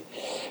crazy.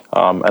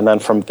 And then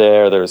from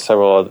there was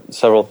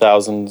several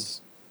thousands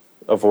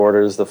of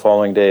orders the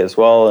following day as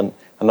well. And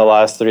the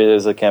last 3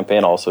 days of the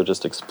campaign also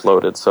just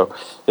exploded. So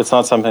it's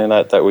not something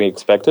that we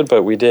expected,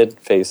 but we did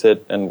face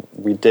it and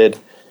we did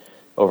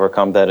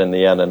overcome that in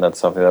the end. And that's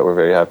something that we're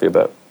very happy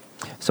about.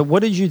 So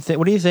what did you think?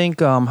 What do you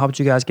think helped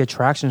you guys get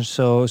traction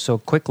so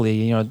quickly?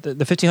 You know,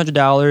 the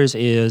 $1,500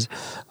 is,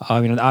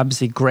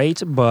 obviously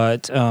great,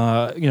 but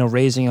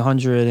raising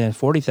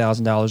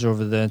 $140,000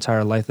 over the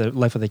entire life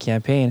of the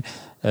campaign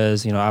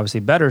is, obviously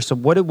better. So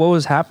what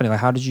was happening?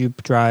 Like, how did you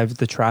drive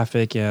the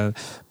traffic and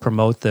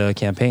promote the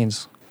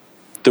campaigns?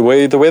 The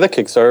way that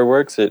Kickstarter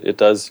works, it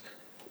does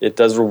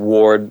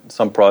reward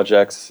some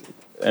projects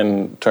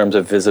in terms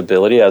of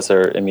visibility as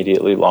they're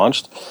immediately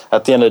launched.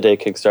 At the end of the day,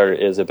 Kickstarter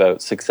is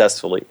about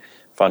successfully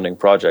funding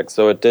projects.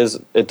 So it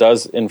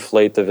does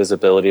inflate the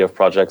visibility of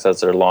projects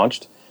as they're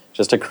launched,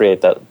 just to create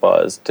that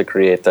buzz, to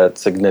create that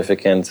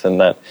significance and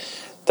that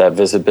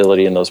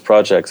visibility in those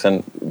projects.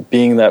 And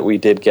being that we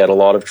did get a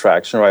lot of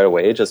traction right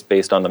away, just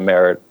based on the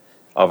merit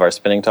of our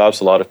spinning tops,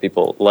 a lot of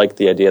people liked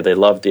the idea, they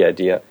loved the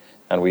idea,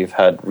 and we've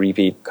had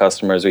repeat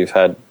customers, we've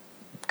had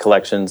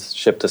collections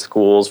shipped to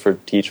schools for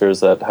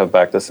teachers that have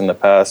backed us in the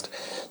past,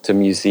 to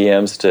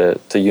museums, to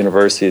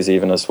universities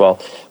even as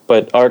well.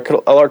 But our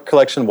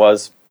collection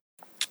was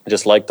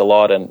just liked a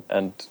lot,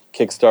 and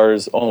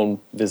Kickstarter's own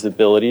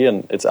visibility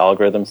and its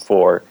algorithm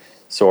for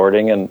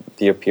sorting and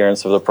the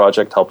appearance of the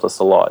project helped us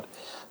a lot.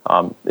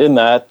 In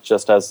that,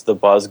 just as the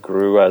buzz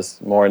grew,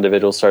 as more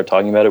individuals started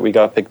talking about it, we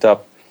got picked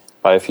up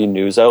by a few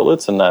news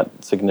outlets, and that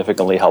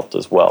significantly helped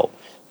as well.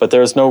 But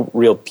there was no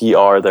real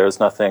PR. There was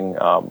nothing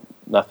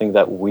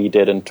that we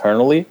did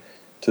internally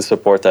to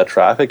support that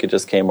traffic. It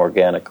just came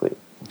organically.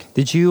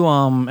 Did you,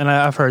 and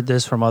I've heard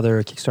this from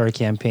other Kickstarter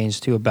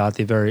campaigns too, about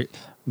the very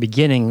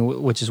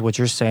beginning, which is what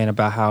you're saying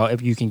about how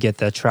if you can get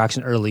that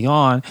traction early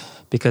on,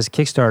 because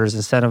Kickstarter is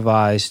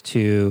incentivized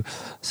to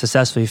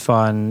successfully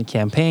fund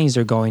campaigns,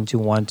 they're going to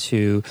want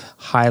to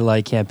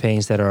highlight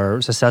campaigns that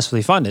are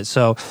successfully funded.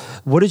 So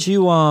what did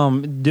you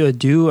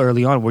do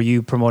early on? Were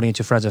you promoting it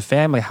to friends and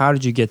family? How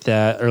did you get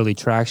that early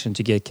traction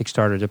to get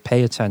Kickstarter to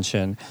pay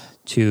attention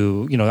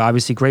to,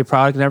 obviously great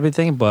product and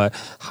everything, but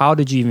how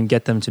did you even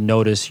get them to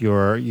notice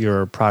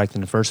your product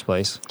in the first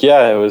place?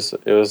 Yeah, it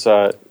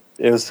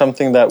was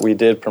something that we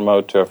did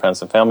promote to our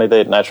friends and family.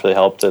 They naturally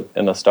helped it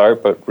in the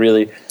start, but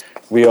really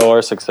we owe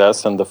our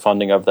success and the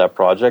funding of that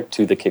project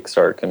to the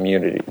Kickstarter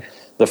community.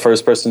 The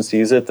first person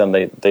sees it, then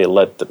they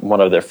let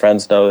one of their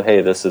friends know,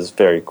 hey, this is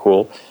very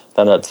cool.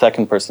 Then that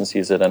second person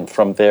sees it, and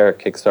from there,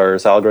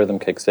 Kickstarter's algorithm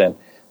kicks in.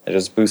 It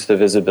just boosts the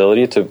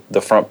visibility to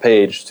the front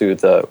page, to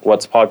the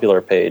what's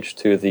popular page,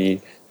 to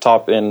the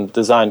top in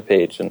design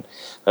page, and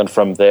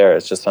from there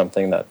it's just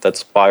something that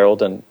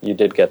spiraled, and you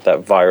did get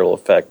that viral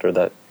effect, or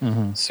that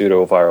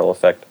pseudo viral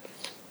effect.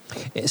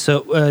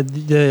 So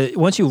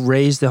once you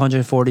raised the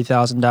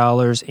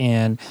 $140,000,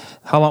 and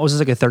how long was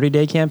this, like a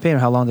 30-day campaign, or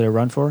how long did it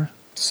run for?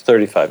 It's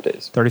 35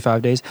 days.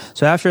 35 days.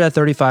 So after that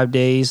 35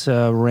 days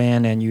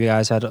ran, and you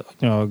guys had a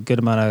good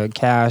amount of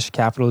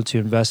capital to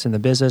invest in the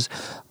business,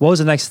 what was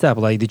the next step?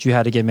 Like, did you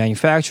have to get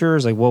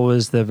manufacturers? Like, what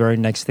was the very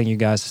next thing you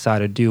guys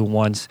decided to do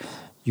once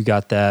you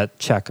got that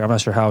check? I'm not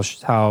sure how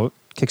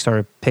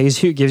Kickstarter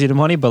pays you, gives you the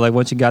money, but like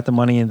once you got the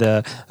money in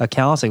the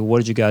accounts, like what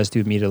did you guys do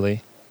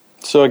immediately?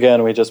 So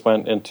again, we just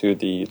went into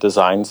the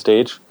design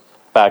stage.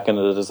 Back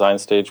into the design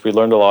stage, we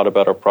learned a lot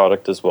about our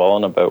product as well,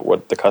 and about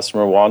what the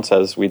customer wants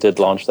as we did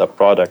launch that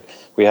product.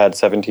 We had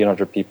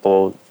 1,700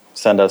 people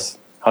send us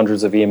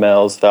hundreds of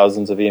emails,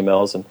 thousands of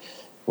emails, and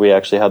we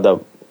actually had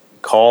them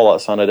call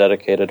us on a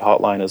dedicated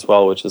hotline as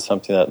well, which is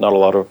something that not a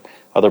lot of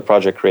other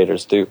project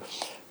creators do.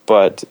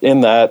 But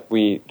in that,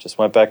 we just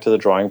went back to the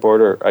drawing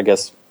board, or I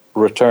guess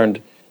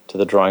returned to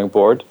the drawing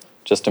board,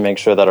 just to make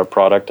sure that our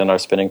product and our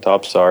spinning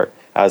tops are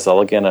as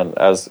elegant and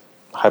as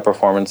high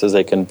performance as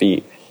they can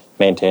be,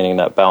 maintaining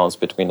that balance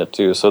between the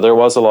two. So there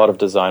was a lot of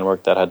design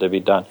work that had to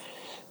be done.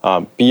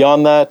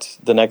 Beyond that,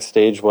 the next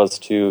stage was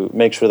to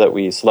make sure that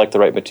we select the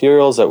right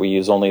materials, that we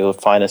use only the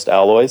finest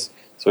alloys.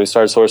 So we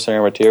started sourcing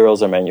our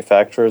materials and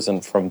manufacturers,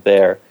 and from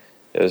there,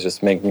 it was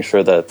just making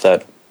sure that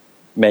that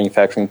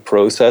manufacturing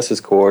process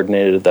is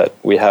coordinated, that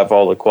we have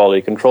all the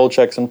quality control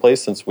checks in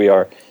place, since we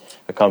are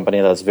a company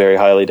that's very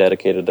highly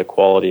dedicated to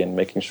quality, and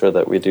making sure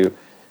that we do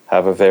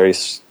have a very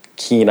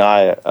keen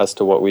eye as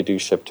to what we do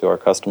ship to our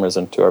customers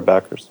and to our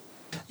backers.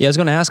 Yeah, I was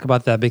going to ask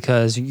about that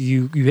because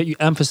you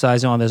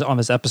emphasize on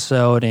this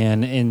episode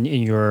and in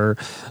your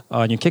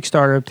on your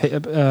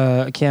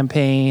Kickstarter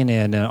campaign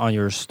and on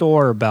your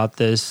store about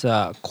this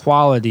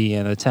quality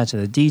and attention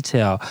to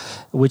detail,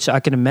 which I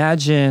can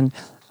imagine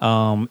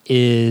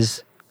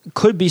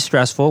could be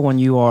stressful when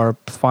you are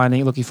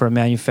looking for a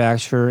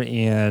manufacturer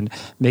and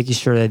making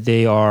sure that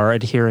they are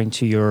adhering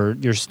to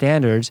your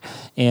standards.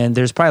 And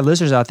there's probably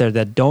listeners out there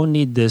that don't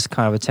need this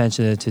kind of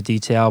attention to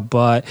detail,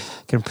 but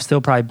can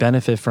still probably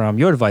benefit from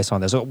your advice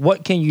on this. So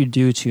what can you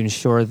do to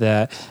ensure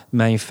that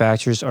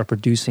manufacturers are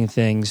producing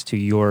things to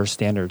your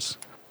standards?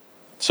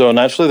 So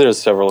naturally,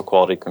 there's several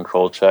quality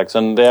control checks,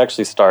 and they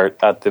actually start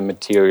at the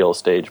material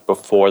stage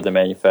before the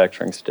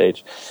manufacturing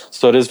stage.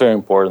 So it is very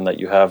important that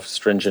you have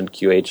stringent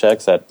QA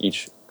checks at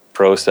each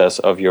process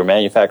of your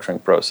manufacturing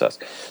process.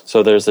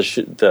 So there's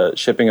the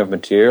shipping of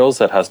materials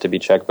that has to be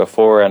checked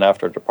before and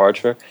after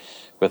departure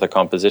with a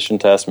composition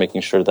test,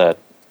 making sure that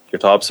your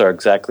tops are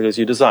exactly as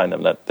you design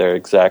them, that they're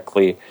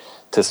exactly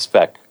to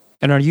spec.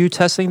 And are you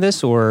testing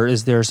this, or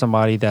is there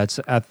somebody that's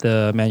at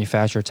the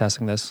manufacturer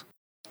testing this?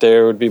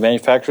 There would be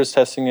manufacturers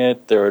testing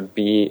it. There would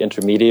be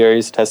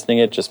intermediaries testing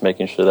it, just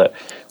making sure that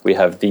we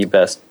have the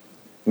best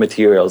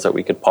materials that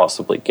we could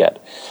possibly get,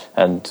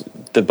 and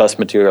the best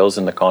materials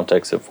in the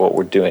context of what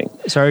we're doing.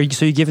 So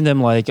you're giving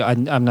them I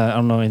don't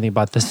know anything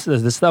about this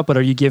stuff, but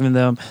are you giving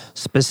them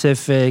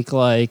specific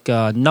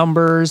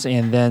numbers,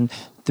 and then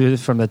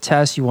from the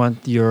test you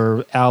want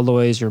your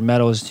alloys, your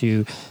metals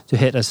to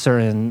hit a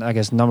certain, I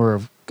guess, number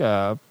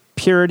of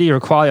purity or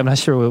quality? I'm not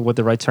sure what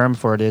the right term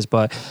for it is,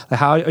 but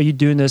how are you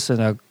doing this in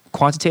a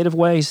quantitative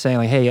way,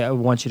 saying hey, I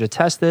want you to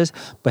test this,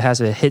 but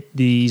has it hit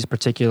these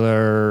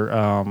particular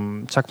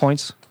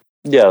checkpoints?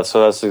 Yeah,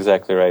 so that's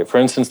exactly right. For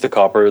instance, the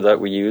copper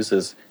that we use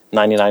is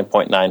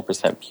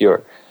 99.9%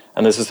 pure,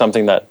 and this is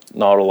something that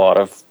not a lot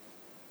of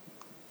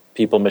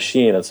people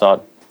machine. It's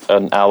not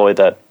an alloy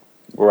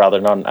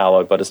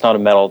but it's not a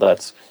metal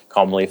that's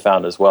commonly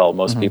found as well.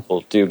 Most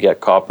people do get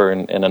copper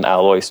in an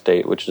alloy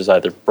state, which is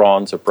either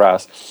bronze or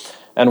brass.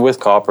 And with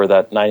copper,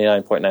 that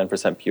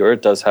 99.9% pure,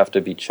 it does have to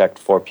be checked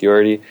for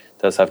purity,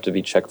 does have to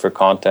be checked for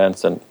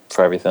contents and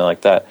for everything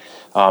like that.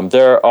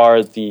 There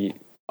are the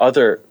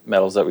other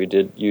metals that we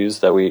did use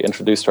that we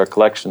introduced to our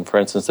collection. For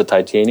instance, the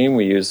titanium,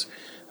 we use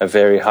a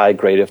very high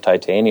grade of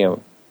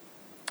titanium,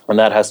 and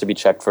that has to be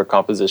checked for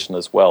composition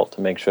as well to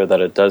make sure that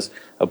it does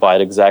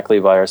abide exactly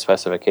by our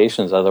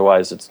specifications.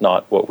 Otherwise, it's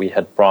not what we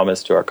had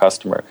promised to our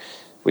customer.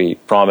 We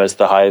promised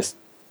the highest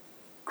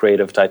grade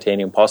of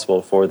titanium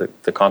possible for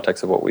the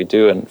context of what we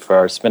do and for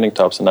our spinning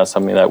tops, and that's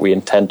something that we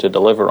intend to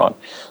deliver on.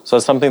 So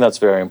it's something that's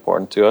very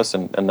important to us,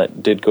 and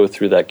that did go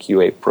through that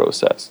QA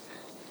process.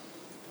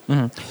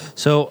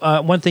 So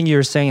one thing you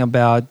were saying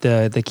about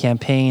the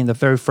campaign, the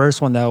very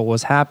first one that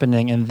was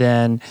happening, and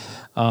then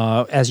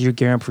as you're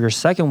gearing up for your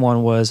second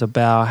one, was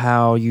about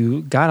how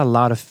you got a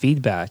lot of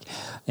feedback.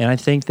 And I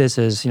think this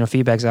is,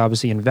 feedback is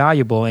obviously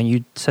invaluable. And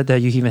you said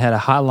that you even had a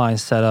hotline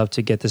set up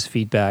to get this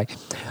feedback.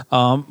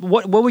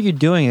 What were you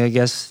doing, I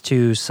guess,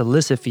 to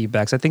solicit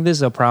feedback? 'Cause I think this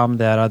is a problem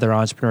that other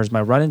entrepreneurs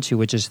might run into,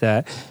 which is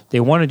that they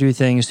want to do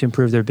things to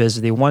improve their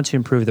business. They want to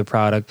improve the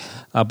product,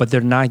 but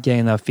they're not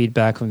getting enough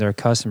feedback from their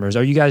customers.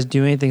 Are you guys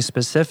doing anything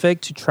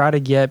specific to try to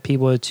get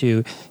people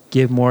to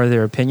give more of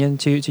their opinion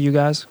to you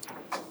guys?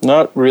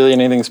 Not really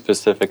anything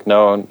specific,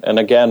 no. And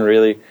again,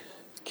 really,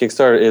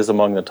 Kickstarter is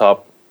among the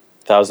top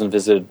 1,000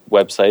 visited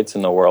websites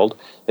in the world.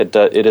 It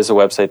is a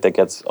website that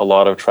gets a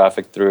lot of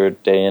traffic through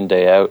it day in,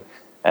 day out.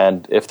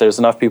 And if there's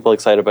enough people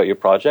excited about your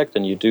project,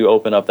 and you do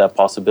open up that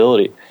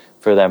possibility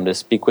for them to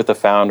speak with the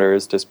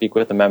founders, to speak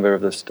with a member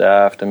of the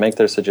staff, to make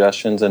their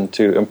suggestions, and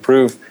to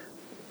improve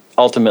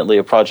ultimately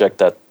a project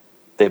that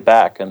they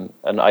back and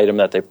an item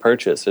that they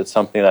purchase, it's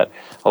something that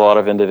a lot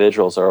of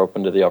individuals are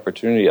open to the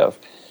opportunity of.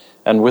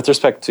 And with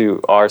respect to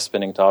our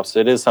spinning tops,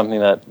 it is something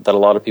that a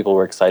lot of people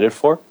were excited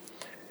for.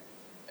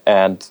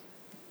 And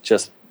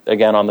just,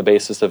 again, on the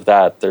basis of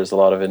that, there's a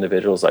lot of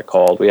individuals that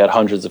called. We had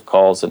hundreds of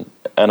calls, and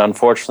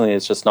unfortunately,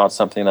 it's just not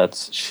something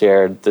that's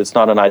shared. It's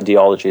not an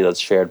ideology that's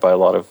shared by a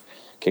lot of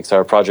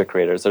Kickstarter project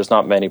creators. There's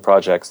not many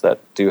projects that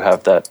do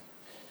have that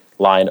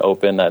line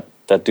open, that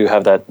do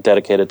have that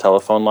dedicated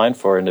telephone line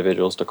for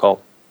individuals to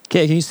call.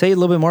 Okay, can you say a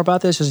little bit more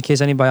about this, just in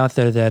case anybody out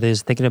there that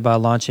is thinking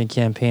about launching a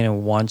campaign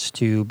and wants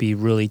to be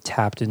really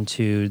tapped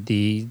into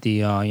the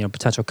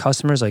potential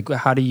customers? Like,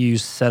 how do you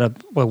set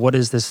up? Well, what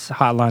is this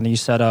hotline that you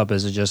set up?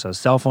 Is it just a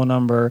cell phone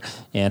number,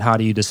 and how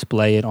do you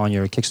display it on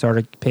your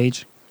Kickstarter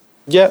page?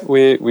 Yeah,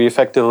 we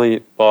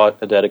effectively bought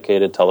a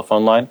dedicated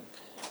telephone line,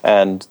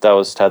 and that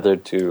was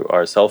tethered to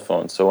our cell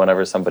phones. So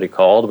whenever somebody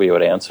called, we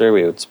would answer,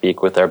 we would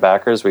speak with their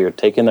backers, we would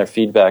take in their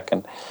feedback.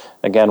 And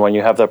again, when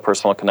you have that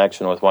personal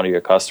connection with one of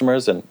your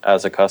customers, and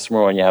as a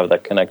customer, when you have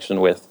that connection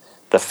with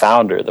the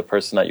founder, the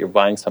person that you're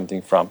buying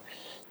something from,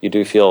 you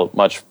do feel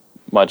much,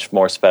 much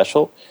more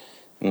special.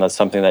 And that's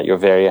something that you're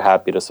very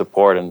happy to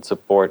support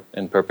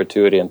in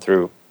perpetuity and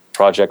through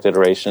project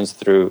iterations,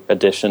 through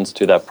additions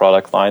to that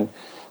product line.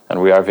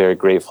 And we are very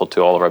grateful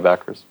to all of our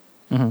backers.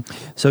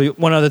 Mm-hmm. So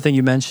one other thing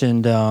you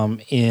mentioned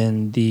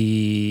in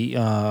the,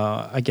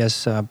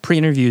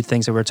 pre-interview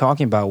things that we were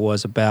talking about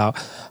was about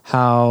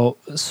how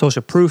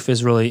social proof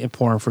is really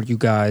important for you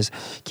guys.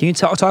 Can you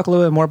talk a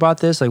little bit more about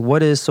this? Like, what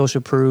does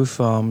social proof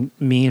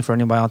mean for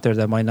anybody out there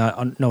that might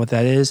not know what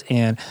that is,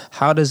 and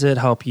how does it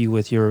help you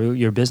with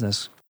your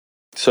business?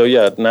 So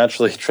yeah,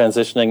 naturally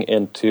transitioning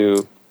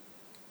into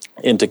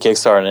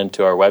Kickstarter and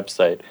into our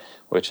website,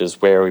 which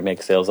is where we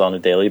make sales on a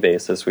daily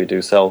basis. We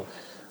do sell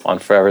on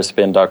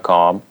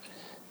foreverspin.com.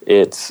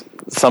 It's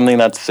something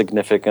that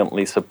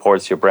significantly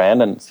supports your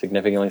brand and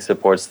significantly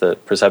supports the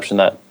perception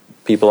that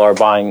people are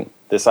buying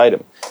this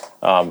item.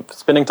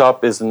 Spinning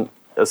top isn't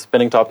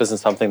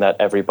something that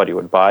everybody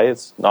would buy.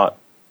 It's not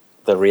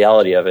the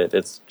reality of it.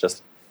 It's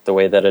just the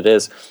way that it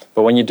is.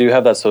 But when you do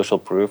have that social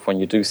proof, when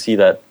you do see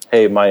that,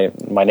 hey, my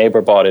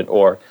neighbor bought it,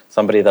 or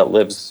somebody that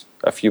lives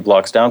a few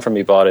blocks down from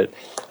me bought it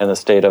in the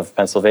state of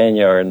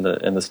Pennsylvania, or in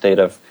the state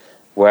of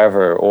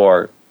wherever,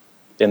 or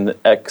in the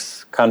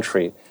X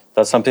country,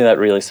 that's something that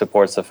really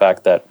supports the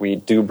fact that we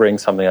do bring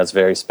something that's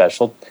very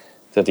special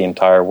to the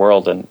entire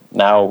world. And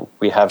now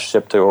we have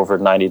shipped to over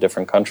 90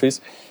 different countries,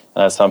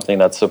 and that's something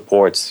that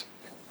supports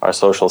our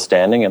social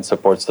standing and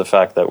supports the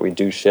fact that we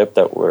do ship,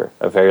 that we're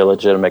a very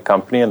legitimate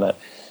company, and that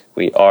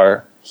we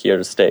are here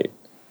to stay.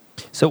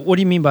 So what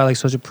do you mean by like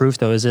social proof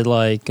though? Is it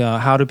like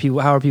how are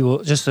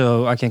people, just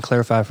so I can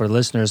clarify for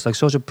listeners, like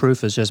social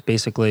proof is just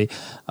basically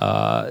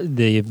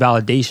the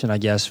validation, I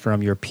guess,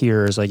 from your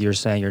peers, like you're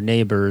saying your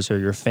neighbors or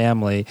your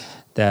family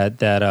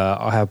that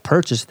have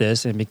purchased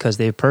this, and because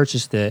they've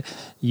purchased it,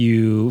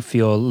 you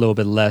feel a little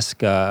bit less,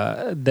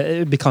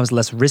 it becomes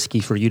less risky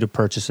for you to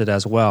purchase it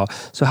as well.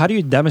 So how do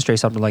you demonstrate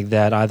something like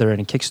that, either in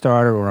a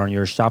Kickstarter or on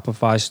your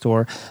Shopify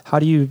store? How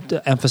do you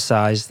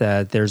emphasize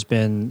that there's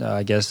been,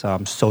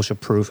 social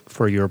proof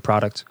for your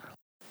product?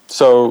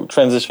 So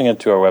transitioning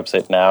it to our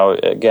website now,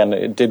 again,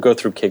 it did go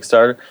through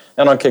Kickstarter.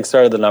 And on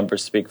Kickstarter, the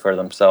numbers speak for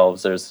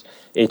themselves. There's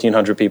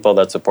 1,800 people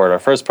that support our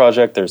first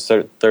project. There's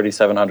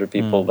 3,700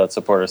 people that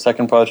support our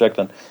second project,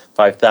 and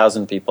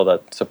 5,000 people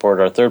that support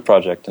our third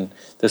project. And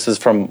this is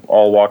from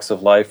all walks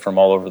of life, from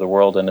all over the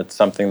world. And it's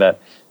something that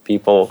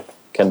people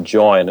can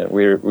join.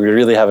 We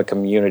really have a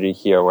community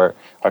here where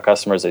our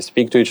customers, they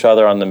speak to each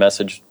other on the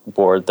message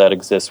board that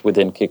exists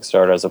within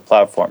Kickstarter as a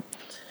platform.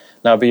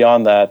 Now,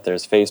 beyond that,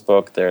 there's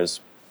Facebook, there's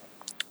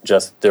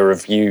just the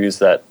reviews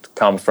that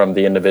come from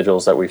the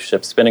individuals that we've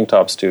shipped spinning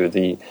tops to,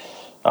 the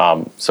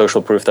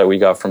social proof that we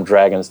got from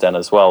Dragon's Den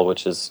as well,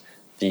 which is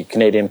the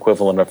Canadian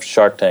equivalent of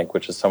Shark Tank,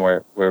 which is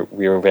somewhere where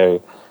we were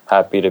very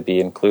happy to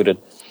be included.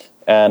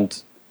 And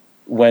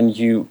when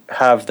you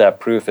have that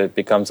proof, it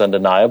becomes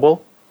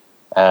undeniable.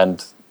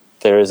 And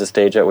there is a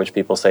stage at which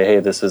people say,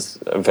 hey, this is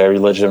a very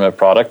legitimate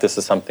product. This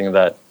is something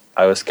that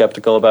I was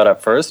skeptical about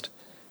at first,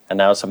 and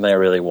now it's something I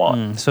really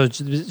want.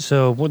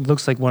 So what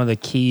looks like one of the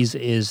keys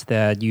is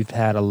that you've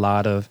had a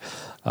lot of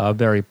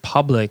very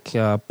public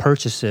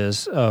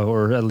purchases,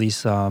 or at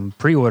least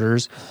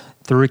pre-orders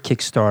through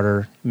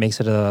Kickstarter. Makes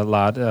it a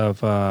lot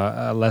of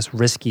a less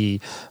risky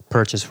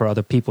purchase for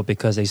other people,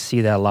 because they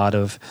see that a lot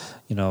of,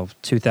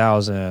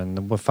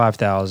 2,000,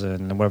 5,000,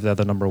 and whatever the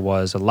other number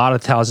was, a lot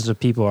of thousands of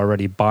people are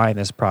already buying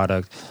this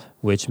product,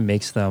 which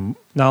makes them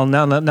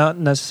not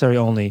necessarily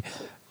only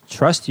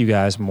trust you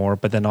guys more,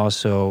 but then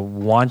also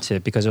want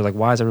it, because they're like,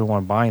 why is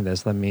everyone buying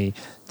this? Let me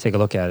take a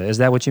look at it. Is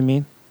that what you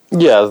mean?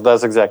 Yeah,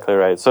 that's exactly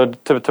right. So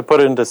to put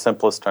it into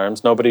simplest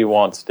terms, nobody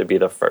wants to be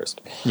the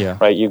first. Yeah.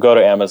 Right? You go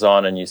to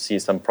Amazon and you see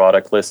some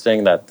product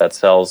listing that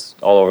sells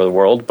all over the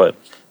world, but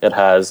it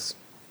has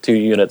 2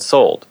 units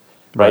sold.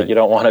 Right? You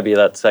don't want to be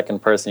that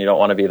second person. You don't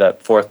want to be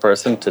that fourth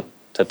person to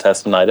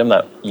test an item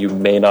that you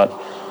may not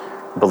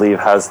believe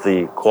has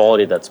the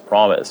quality that's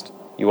promised.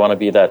 You want to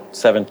be that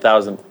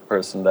 7,000th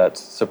person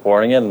that's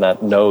supporting it and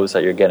that knows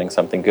that you're getting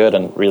something good.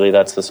 And really,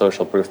 that's the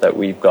social proof that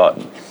we've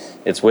gotten.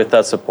 It's with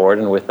that support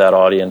and with that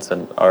audience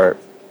and our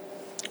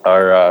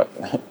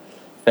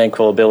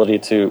thankful ability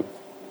to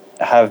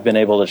have been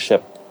able to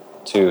ship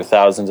to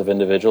thousands of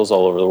individuals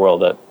all over the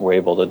world that we're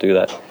able to do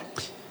that.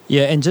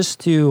 Yeah, and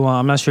just to,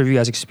 I'm not sure if you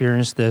guys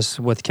experienced this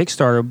with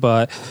Kickstarter,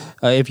 but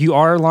if you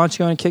are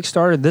launching on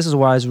Kickstarter, this is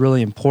why it's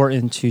really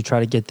important to try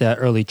to get that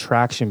early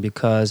traction,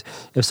 because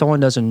if someone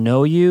doesn't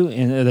know you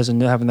and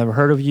have never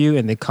heard of you,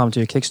 and they come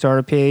to your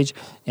Kickstarter page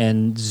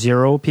and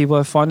 0 people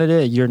have funded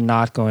it, you're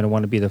not going to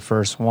want to be the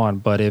first one.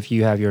 But if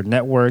you have your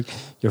network,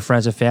 your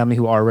friends and family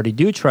who already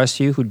do trust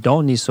you, who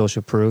don't need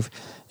social proof,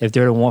 if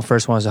they're the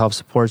first ones to help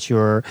support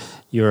your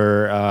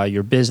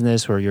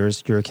business or your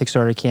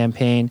Kickstarter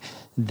campaign,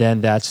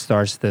 then that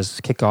starts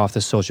this kick off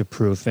the social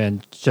proof.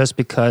 And just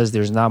because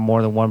there's not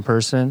more than one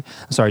person,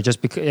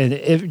 just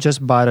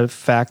by the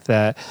fact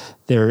that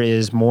there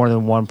is more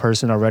than one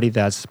person already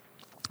that's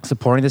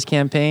supporting this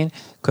campaign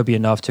could be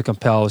enough to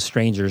compel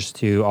strangers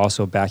to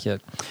also back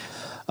it.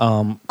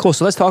 Cool.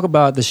 So let's talk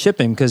about the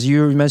shipping, because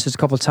you mentioned a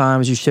couple of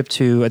times you shipped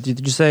to,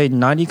 did you say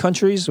 90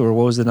 countries, or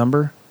what was the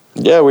number?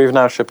 Yeah, we've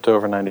now shipped to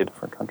over 90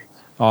 different countries.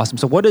 Awesome.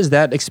 So what is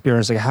that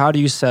experience like? How do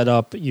you set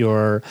up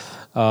your,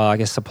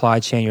 supply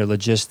chain, your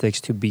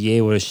logistics to be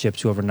able to ship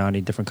to over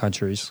 90 different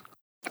countries?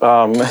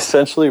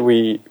 Essentially,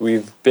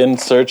 we've been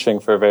searching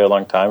for a very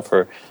long time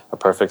for a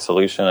perfect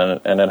solution,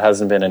 and it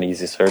hasn't been an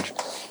easy search.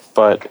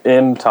 But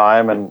in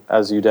time, and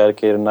as you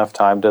dedicate enough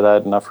time to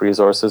that, enough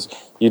resources,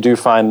 you do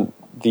find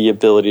the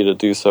ability to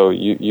do so.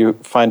 You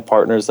find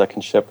partners that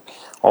can ship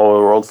all over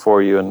the world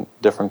for you in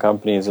different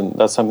companies, and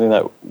that's something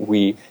that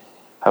we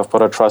have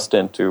put our trust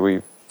into.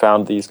 We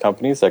found these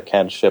companies that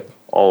can ship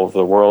all over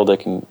the world. They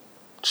can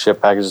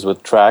ship packages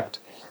with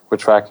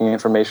tracking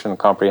information,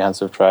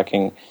 comprehensive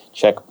tracking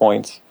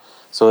checkpoints.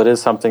 So it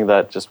is something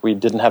that just we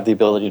didn't have the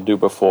ability to do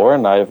before,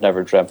 and I have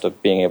never dreamt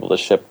of being able to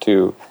ship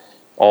to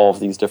all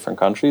of these different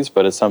countries,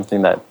 but it's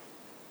something that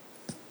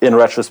in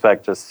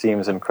retrospect just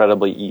seems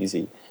incredibly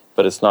easy,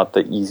 but it's not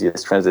the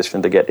easiest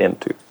transition to get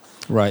into.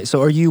 Right.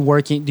 So do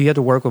you have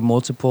to work with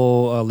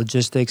multiple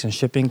logistics and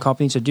shipping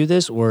companies to do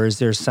this, or is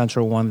there a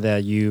central one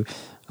that you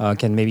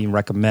can maybe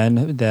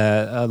recommend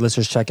that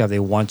listeners check out if they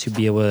want to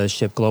be able to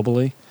ship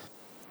globally?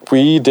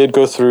 We did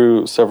go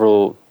through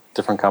several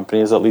different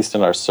companies, at least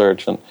in our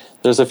search, and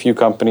there's a few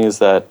companies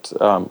that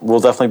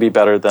will definitely be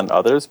better than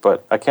others,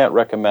 but I can't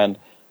recommend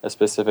a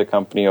specific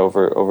company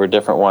over a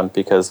different one,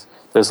 because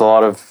there's a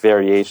lot of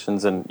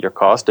variations in your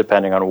cost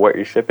depending on what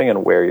you're shipping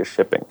and where you're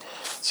shipping.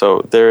 So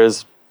there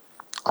is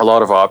a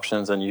lot of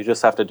options, and you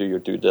just have to do your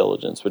due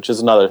diligence, which is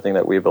another thing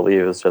that we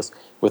believe is just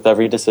with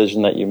every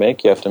decision that you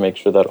make, you have to make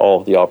sure that all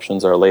of the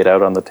options are laid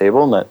out on the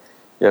table and that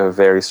you have a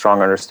very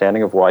strong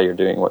understanding of why you're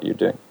doing what you're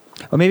doing.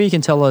 Well, maybe you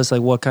can tell us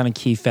like what kind of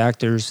key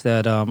factors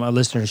that our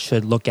listeners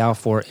should look out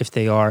for if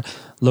they are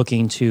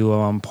looking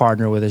to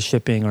partner with a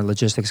shipping or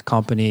logistics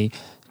company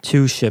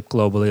to ship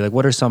globally. Like,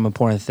 what are some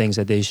important things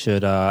that they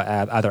should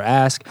either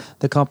ask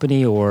the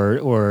company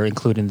or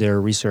include in their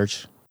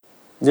research?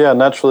 Yeah,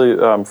 naturally,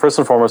 first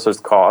and foremost, there's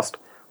cost.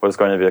 What is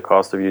going to be the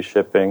cost of you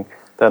shipping?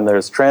 Then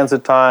there's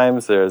transit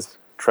times, there's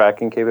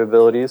tracking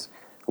capabilities.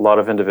 A lot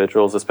of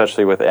individuals,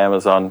 especially with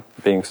Amazon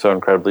being so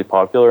incredibly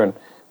popular and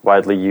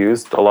widely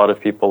used, a lot of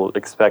people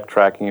expect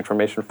tracking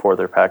information for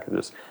their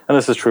packages. And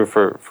this is true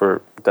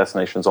for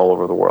destinations all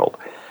over the world.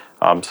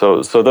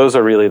 So those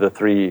are really the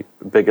three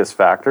biggest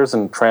factors,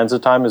 and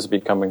transit time is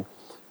becoming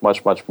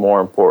much, much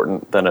more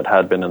important than it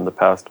had been in the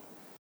past.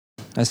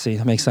 I see.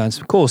 That makes sense.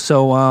 Cool.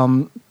 So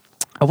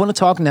I want to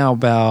talk now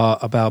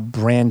about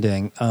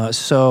branding.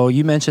 So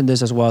you mentioned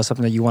this as well,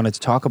 something that you wanted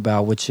to talk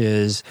about, which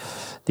is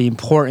the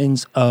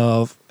importance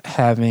of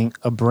having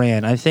a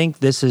brand. I think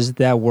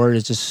that word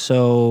is just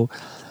so...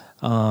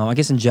 I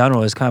guess in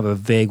general, it's kind of a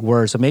vague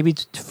word. So maybe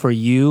for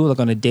you,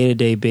 like on a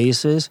day-to-day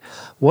basis,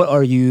 what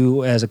are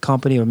you as a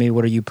company, or maybe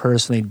what are you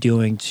personally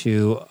doing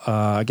to,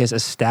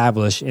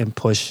 establish and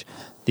push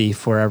the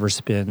Forever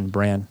Spin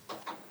brand?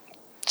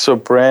 So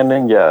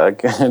branding, yeah,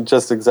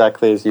 just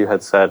exactly as you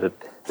had said,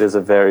 it's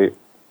a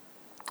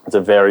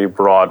very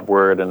broad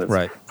word, and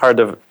it's hard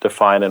to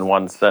define in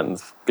one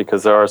sentence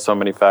because there are so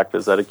many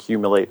factors that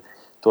accumulate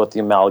to what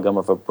the amalgam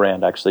of a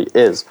brand actually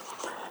is.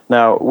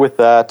 Now, with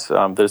that,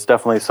 there's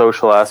definitely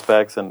social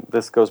aspects, and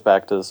this goes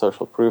back to the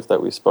social proof that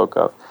we spoke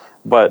of.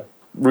 But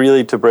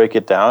really, to break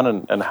it down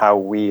and how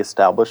we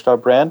established our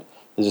brand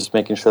is just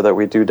making sure that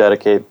we do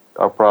dedicate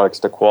our products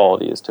to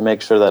quality, is to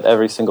make sure that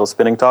every single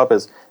spinning top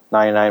is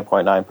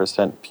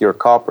 99.9% pure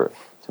copper,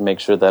 to make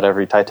sure that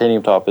every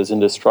titanium top is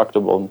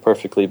indestructible and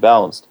perfectly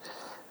balanced.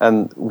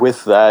 And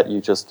with that, you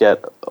just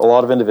get a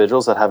lot of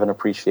individuals that have an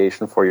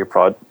appreciation for your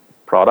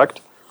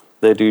product.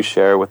 They do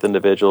share with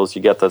individuals.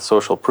 You get that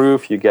social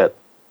proof. You get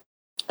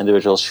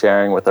individuals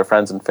sharing with their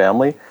friends and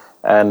family.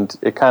 And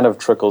it kind of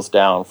trickles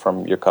down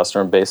from your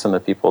customer base and the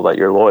people that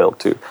you're loyal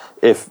to,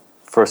 if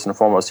first and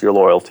foremost you're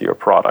loyal to your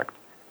product.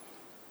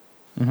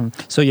 Mm-hmm.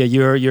 So yeah,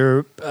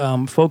 you're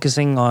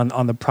focusing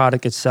on the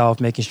product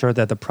itself, making sure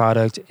that the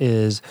product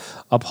is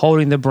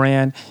upholding the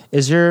brand.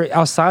 Is there,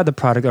 outside the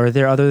product, are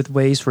there other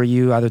ways for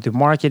you, either through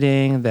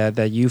marketing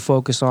that you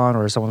focus on,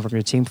 or someone from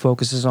your team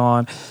focuses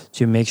on,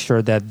 to make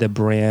sure that the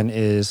brand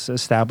is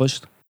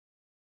established?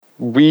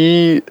 All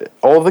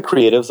of the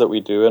creatives that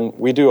we do, and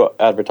we do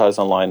advertise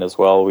online as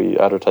well. We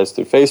advertise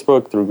through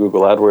Facebook, through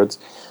Google AdWords.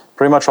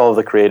 Pretty much all of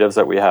the creatives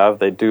that we have,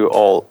 they do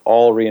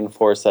all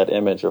reinforce that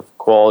image of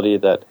quality,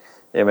 that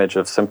image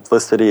of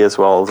simplicity as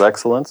well as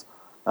excellence,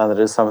 and it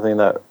is something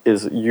that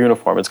is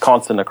uniform. It's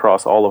constant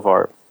across all of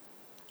our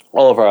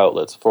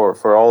outlets, for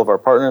all of our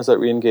partners that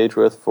we engage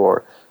with,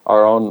 for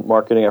our own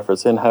marketing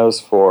efforts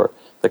in-house, for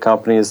the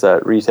companies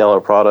that retail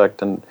our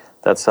product, and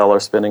that sell our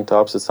spinning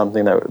tops. It's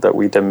something that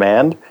we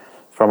demand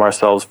from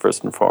ourselves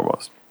first and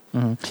foremost.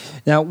 Mm-hmm.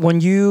 Now,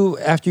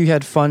 after you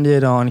had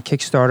funded on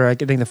Kickstarter, I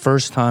think the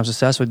first time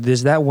successful,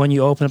 is that when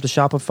you opened up the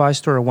Shopify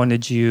store, or when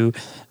did you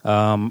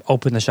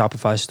open the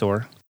Shopify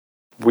store?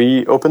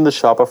 We opened the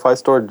Shopify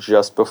store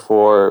just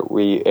before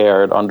we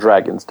aired on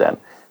Dragon's Den,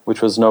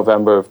 which was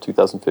November of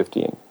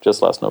 2015,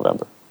 just last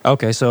November.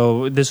 Okay,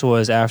 so this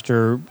was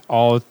after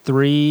all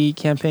 3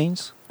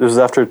 campaigns? This was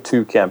after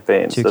 2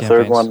 campaigns. The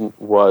third one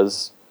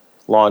was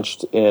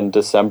launched in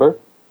December.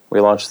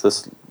 We launched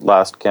this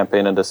last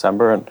campaign in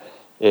December, and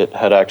it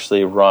had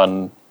actually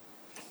run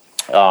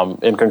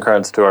in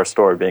concurrence to our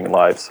store being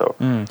live. So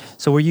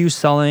were you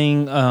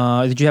selling,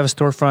 did you have a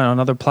storefront on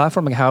another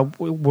platform? Like how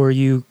were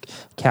you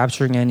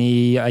capturing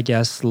any, I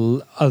guess,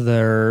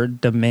 other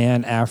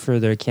demand after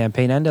the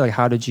campaign ended? Like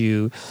what did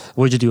you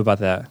do about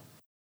that?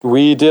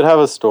 We did have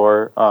a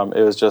store.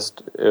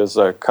 It was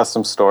a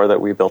custom store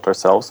that we built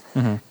ourselves.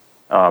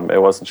 Mm-hmm.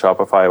 It wasn't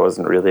Shopify. It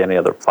wasn't really any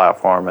other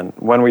platform. And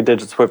when we did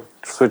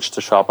switch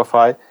to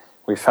Shopify,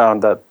 we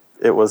found that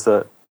it was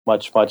a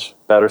much, much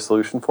better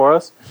solution for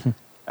us.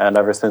 And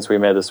ever since we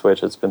made the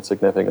switch, it's been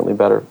significantly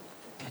better.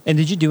 And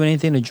did you do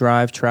anything to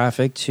drive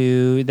traffic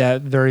to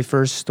that very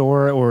first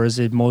store, or is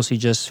it mostly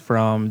just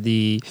from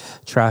the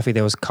traffic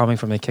that was coming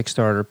from the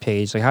Kickstarter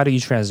page? Like, how do you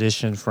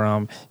transition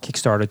from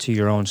Kickstarter to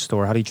your own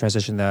store? How do you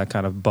transition that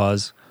kind of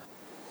buzz?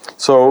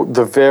 So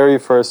the very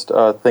first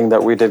thing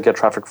that we did get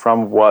traffic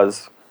from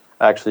was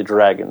actually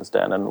Dragon's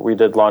Den, and we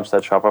did launch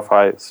that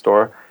Shopify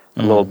store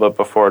a little bit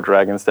before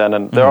Dragon's Den,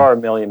 and there are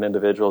 1 million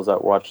individuals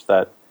that watch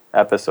that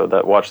episode,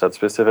 that watch that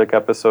specific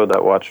episode,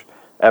 that watch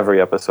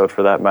every episode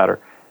for that matter.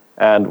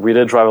 And we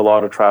did drive a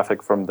lot of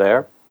traffic from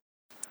there.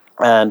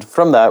 And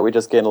from that, we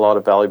just gained a lot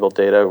of valuable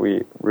data.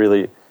 We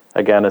really,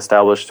 again,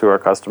 established who our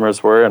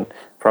customers were. And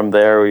from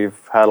there, we've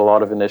had a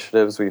lot of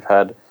initiatives. We've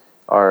had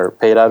our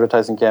paid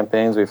advertising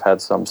campaigns. We've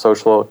had some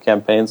social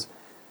campaigns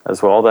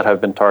as well that have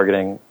been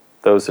targeting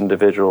those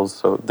individuals.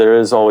 So there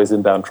is always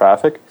inbound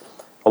traffic.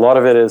 A lot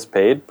of it is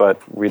paid, but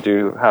we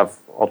do have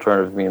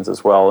alternative means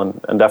as well.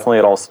 And definitely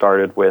it all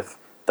started with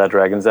that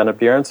Dragon's Den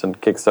appearance,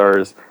 and Kickstarter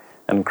is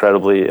an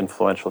incredibly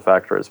influential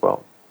factor as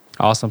well.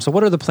 Awesome. So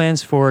what are the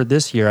plans for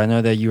this year? I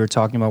know that you were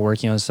talking about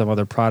working on some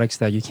other products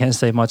that you can't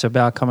say much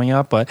about coming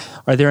up, but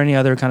are there any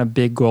other kind of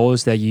big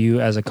goals that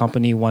you as a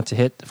company want to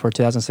hit for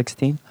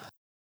 2016?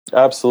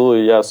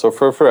 Absolutely, yeah. So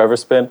for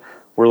Everspin,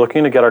 we're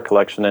looking to get our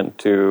collection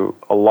into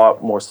a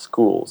lot more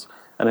schools.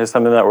 And it's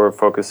something that we're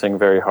focusing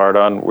very hard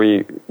on.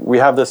 We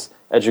have this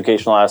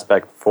educational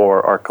aspect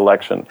for our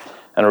collection.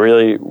 And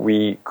really,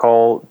 we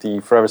call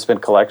the Forever Spin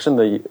collection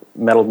the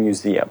Metal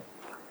Museum.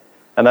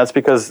 And that's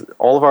because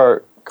all of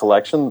our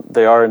collection,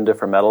 they are in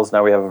different metals.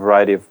 Now we have a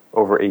variety of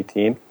over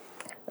 18.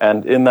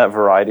 And in that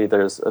variety,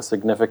 there's a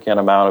significant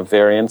amount of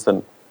variance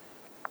and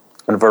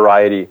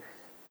variety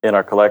in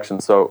our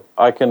collection. So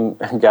I can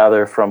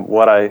gather from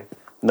what I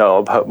know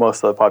about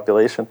most of the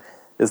population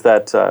is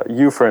that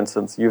you, for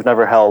instance, you've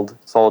never held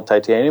solid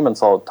titanium and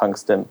solid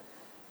tungsten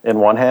in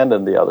one hand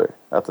and the other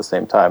at the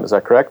same time. Is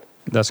that correct?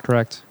 That's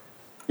correct.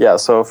 Yeah,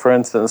 so for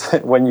instance,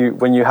 when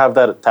you have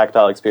that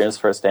tactile experience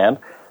firsthand,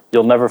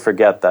 you'll never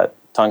forget that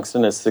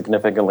tungsten is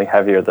significantly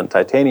heavier than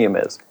titanium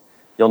is.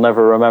 You'll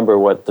never remember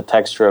what the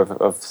texture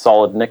of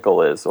solid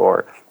nickel is,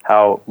 or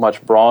how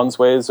much bronze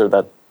weighs, or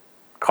that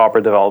copper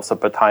develops a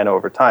patina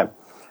over time.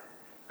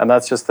 And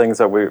that's just things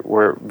that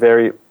we're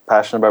very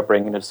passionate about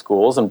bringing to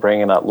schools and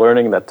bringing that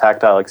learning, that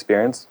tactile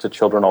experience to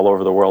children all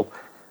over the world.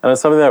 And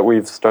it's something that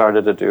we've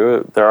started to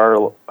do. There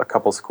are a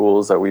couple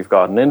schools that we've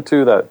gotten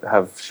into that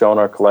have shown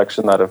our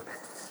collection, that have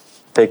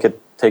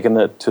taken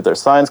it to their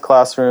science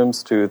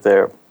classrooms, to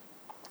their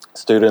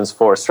students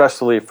for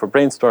stress relief, for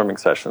brainstorming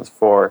sessions,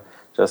 for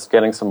just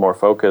getting some more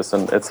focus.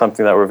 And it's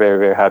something that we're very,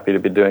 very happy to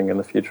be doing in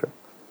the future.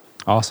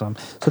 Awesome.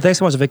 So thanks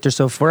so much, Victor.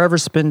 So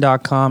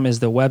foreverspin.com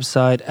is the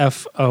website.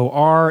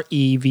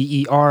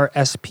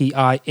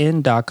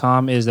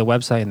 foreverspin.com is the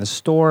website in the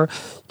store.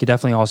 You can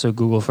definitely also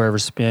Google Forever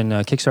Spin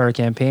Kickstarter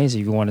campaigns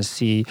if you want to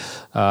see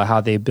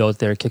how they built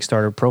their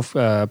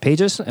Kickstarter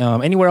pages.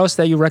 Anywhere else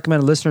that you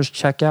recommend listeners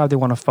check out if they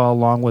want to follow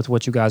along with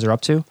what you guys are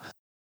up to?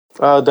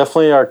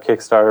 Definitely our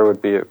Kickstarter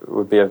would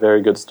be a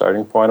very good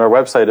starting point. Our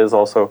website is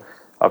also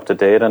up to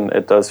date, and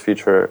it does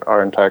feature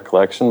our entire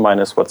collection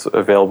minus what's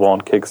available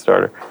on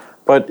Kickstarter.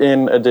 But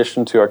in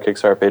addition to our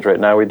Kickstarter page right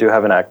now, we do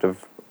have an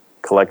active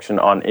collection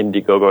on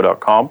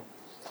Indiegogo.com,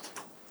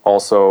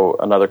 also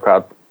another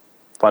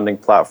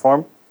crowdfunding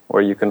platform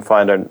where you can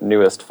find our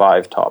newest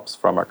 5 tops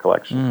from our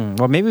collection.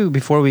 Well, maybe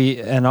before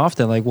we end off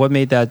then, like what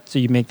made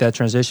you make that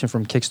transition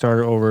from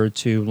Kickstarter over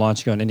to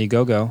launching on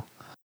Indiegogo?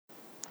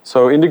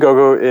 So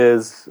Indiegogo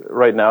is,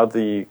 right now,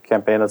 the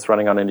campaign that's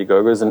running on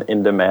Indiegogo is an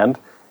in-demand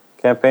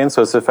campaign.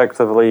 So it's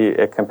effectively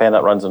a campaign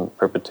that runs in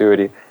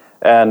perpetuity.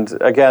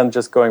 And again,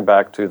 just going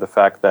back to the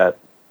fact that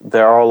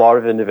there are a lot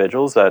of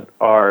individuals that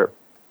are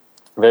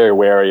very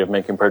wary of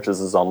making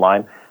purchases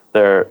online.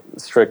 They're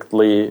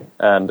strictly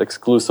and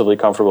exclusively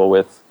comfortable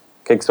with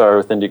Kickstarter,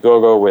 with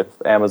Indiegogo, with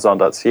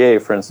Amazon.ca,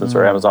 for instance,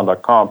 or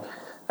Amazon.com,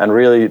 and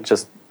really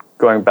just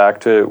going back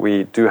to it,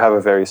 we do have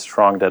a very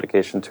strong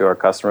dedication to our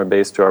customer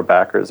base, to our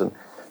backers, and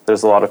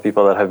there's a lot of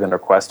people that have been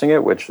requesting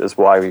it, which is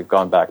why we've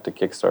gone back to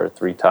Kickstarter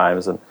 3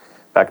 times and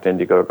back to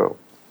Indiegogo.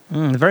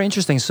 Very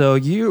interesting. So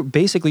you're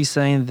basically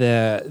saying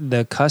that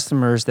the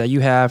customers that you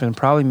have, and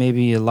probably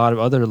maybe a lot of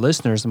other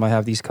listeners might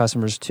have these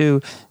customers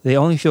too, they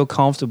only feel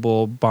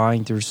comfortable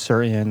buying through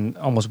certain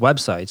almost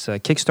websites.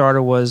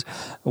 Kickstarter was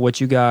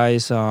what you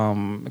guys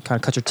kind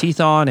of cut your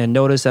teeth on and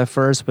noticed at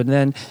first, but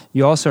then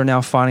you also are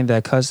now finding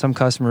that some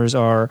customers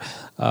are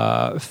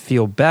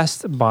feel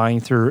best buying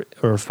through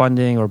or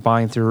funding or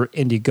buying through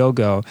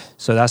Indiegogo.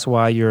 So that's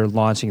why you're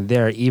launching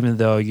there, even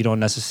though you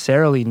don't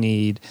necessarily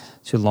need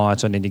to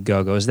launch on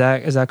Indiegogo. Is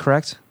that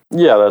correct?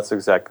 Yeah, that's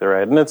exactly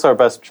right. And it's our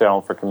best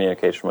channel for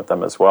communication with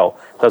them as well.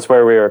 That's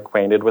where we are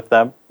acquainted with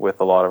them,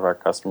 with a lot of our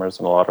customers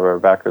and a lot of our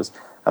backers.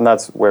 And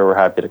that's where we're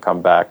happy to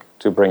come back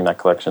to bring that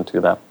collection to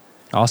them.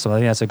 Awesome. I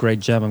think that's a great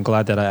gem. I'm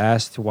glad that I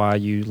asked why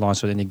you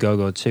launched with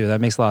Indiegogo too.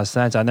 That makes a lot of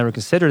sense. I never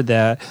considered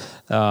that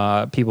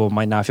people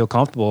might not feel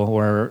comfortable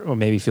or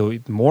maybe feel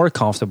more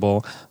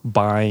comfortable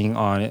buying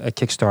on a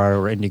Kickstarter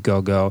or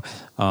Indiegogo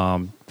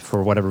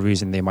for whatever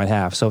reason they might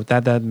have. So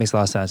that makes a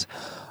lot of sense.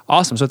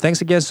 Awesome. So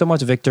thanks again so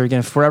much, Victor.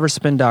 Again,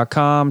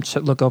 foreverspin.com.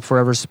 Look up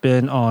Forever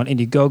Spin on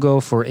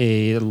Indiegogo for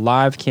a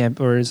live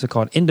or is it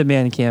called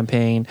in-demand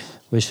campaign,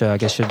 which I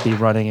guess should be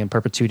running in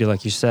perpetuity,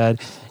 like you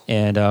said,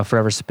 and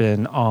Forever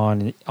Spin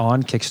on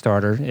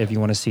Kickstarter if you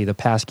want to see the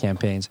past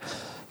campaigns.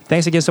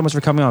 Thanks again so much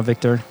for coming on,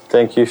 Victor.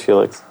 Thank you,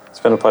 Felix.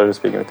 It's been a pleasure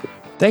speaking with you.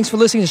 Thanks for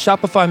listening to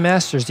Shopify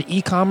Masters, the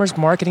e-commerce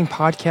marketing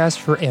podcast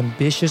for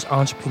ambitious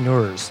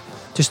entrepreneurs.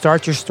 To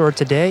start your store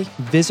today,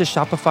 visit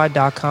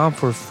Shopify.com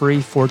for a free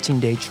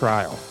 14-day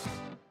trial.